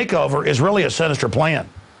agri takeover is really a sinister plan.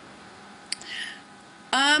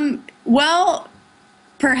 Well,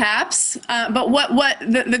 perhaps, but what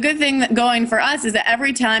the good thing that going for us is that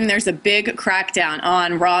every time there's a big crackdown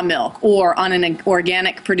on raw milk or on an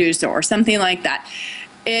organic producer or something like that,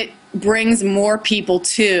 it brings more people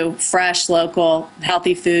to fresh, local,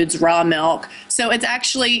 healthy foods, raw milk. So it's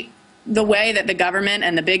actually the way that the government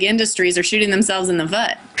and the big industries are shooting themselves in the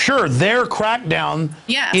foot. Sure, their crackdown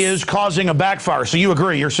is causing a backfire. So you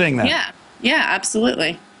agree, you're seeing that? Yeah,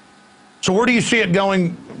 absolutely. So where do you see it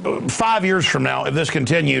going 5 years from now if this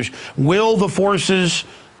continues? Will the forces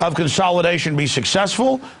of consolidation be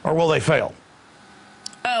successful, or will they fail?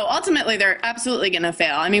 Oh, ultimately, they're absolutely going to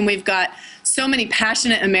fail. We've got so many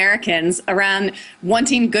passionate Americans around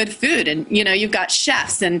wanting good food. And, you've got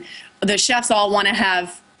chefs, and the chefs all want to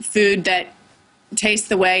have food that tastes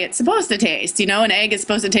the way it's supposed to taste. An egg is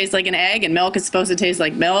supposed to taste like an egg, and milk is supposed to taste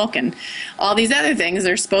like milk, and all these other things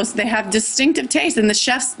they have distinctive taste. And the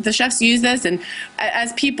chefs use this, and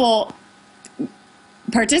as people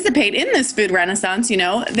participate in this food renaissance,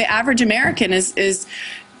 the average American is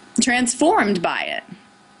transformed by it.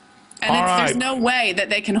 And there's no way that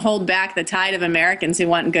they can hold back the tide of Americans who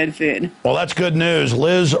want good food. Well, that's good news.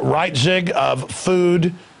 Liz Reitzig of Food.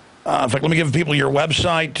 In fact, let me give people your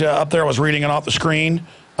website up there. I was reading it off the screen.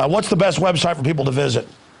 What's the best website for people to visit?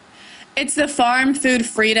 It's the Farm Food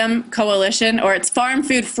Freedom Coalition, or it's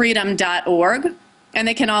farmfoodfreedom.org. And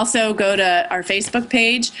they can also go to our Facebook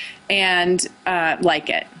page and like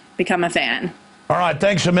it, become a fan. All right,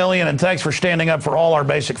 thanks a million, and thanks for standing up for all our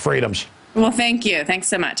basic freedoms. Well, thank you. Thanks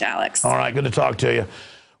so much, Alex. All right, good to talk to you.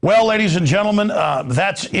 Well, ladies and gentlemen,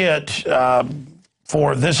 that's it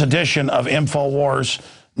for this edition of Infowars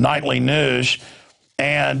Nightly News.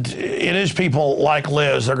 And it is people like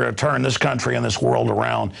Liz that are going to turn this country and this world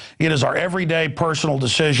around. It is our everyday personal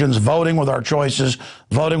decisions, voting with our choices,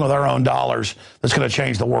 voting with our own dollars, that's going to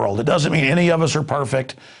change the world. It doesn't mean any of us are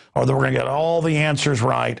perfect or that we're going to get all the answers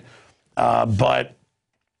right, but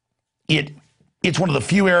it's one of the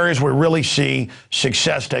few areas where we really see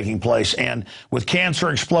success taking place. And with cancer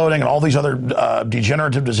exploding and all these other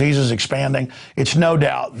degenerative diseases expanding, it's no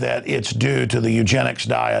doubt that it's due to the eugenics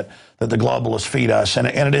diet that the globalists feed us. And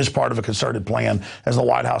it is part of a concerted plan, as the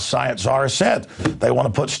White House science czar has said. They want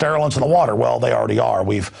to put sterilants in the water. Well, they already are.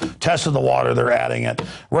 We've tested the water. They're adding it.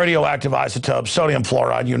 Radioactive isotopes, sodium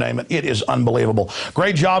fluoride, you name it. It is unbelievable.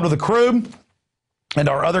 Great job to the crew and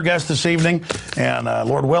our other guests this evening. And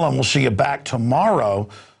Lord willing, we'll see you back tomorrow,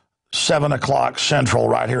 7 o'clock Central,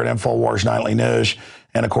 right here at Infowars Nightly News.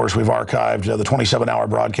 And, of course, we've archived the 27-hour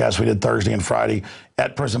broadcast we did Thursday and Friday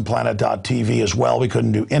at prisonplanet.tv as well. We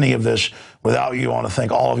couldn't do any of this without you. I want to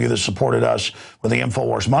thank all of you that supported us with the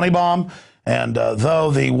Infowars Money Bomb. And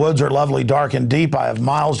though the woods are lovely, dark, and deep, I have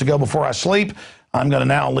miles to go before I sleep. I'm going to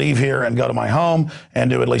now leave here and go to my home and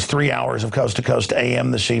do at least 3 hours of Coast to Coast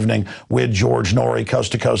AM this evening with George Norrie,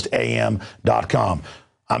 coasttocoastam.com.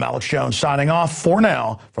 I'm Alex Jones signing off for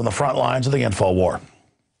now from the front lines of the Infowar.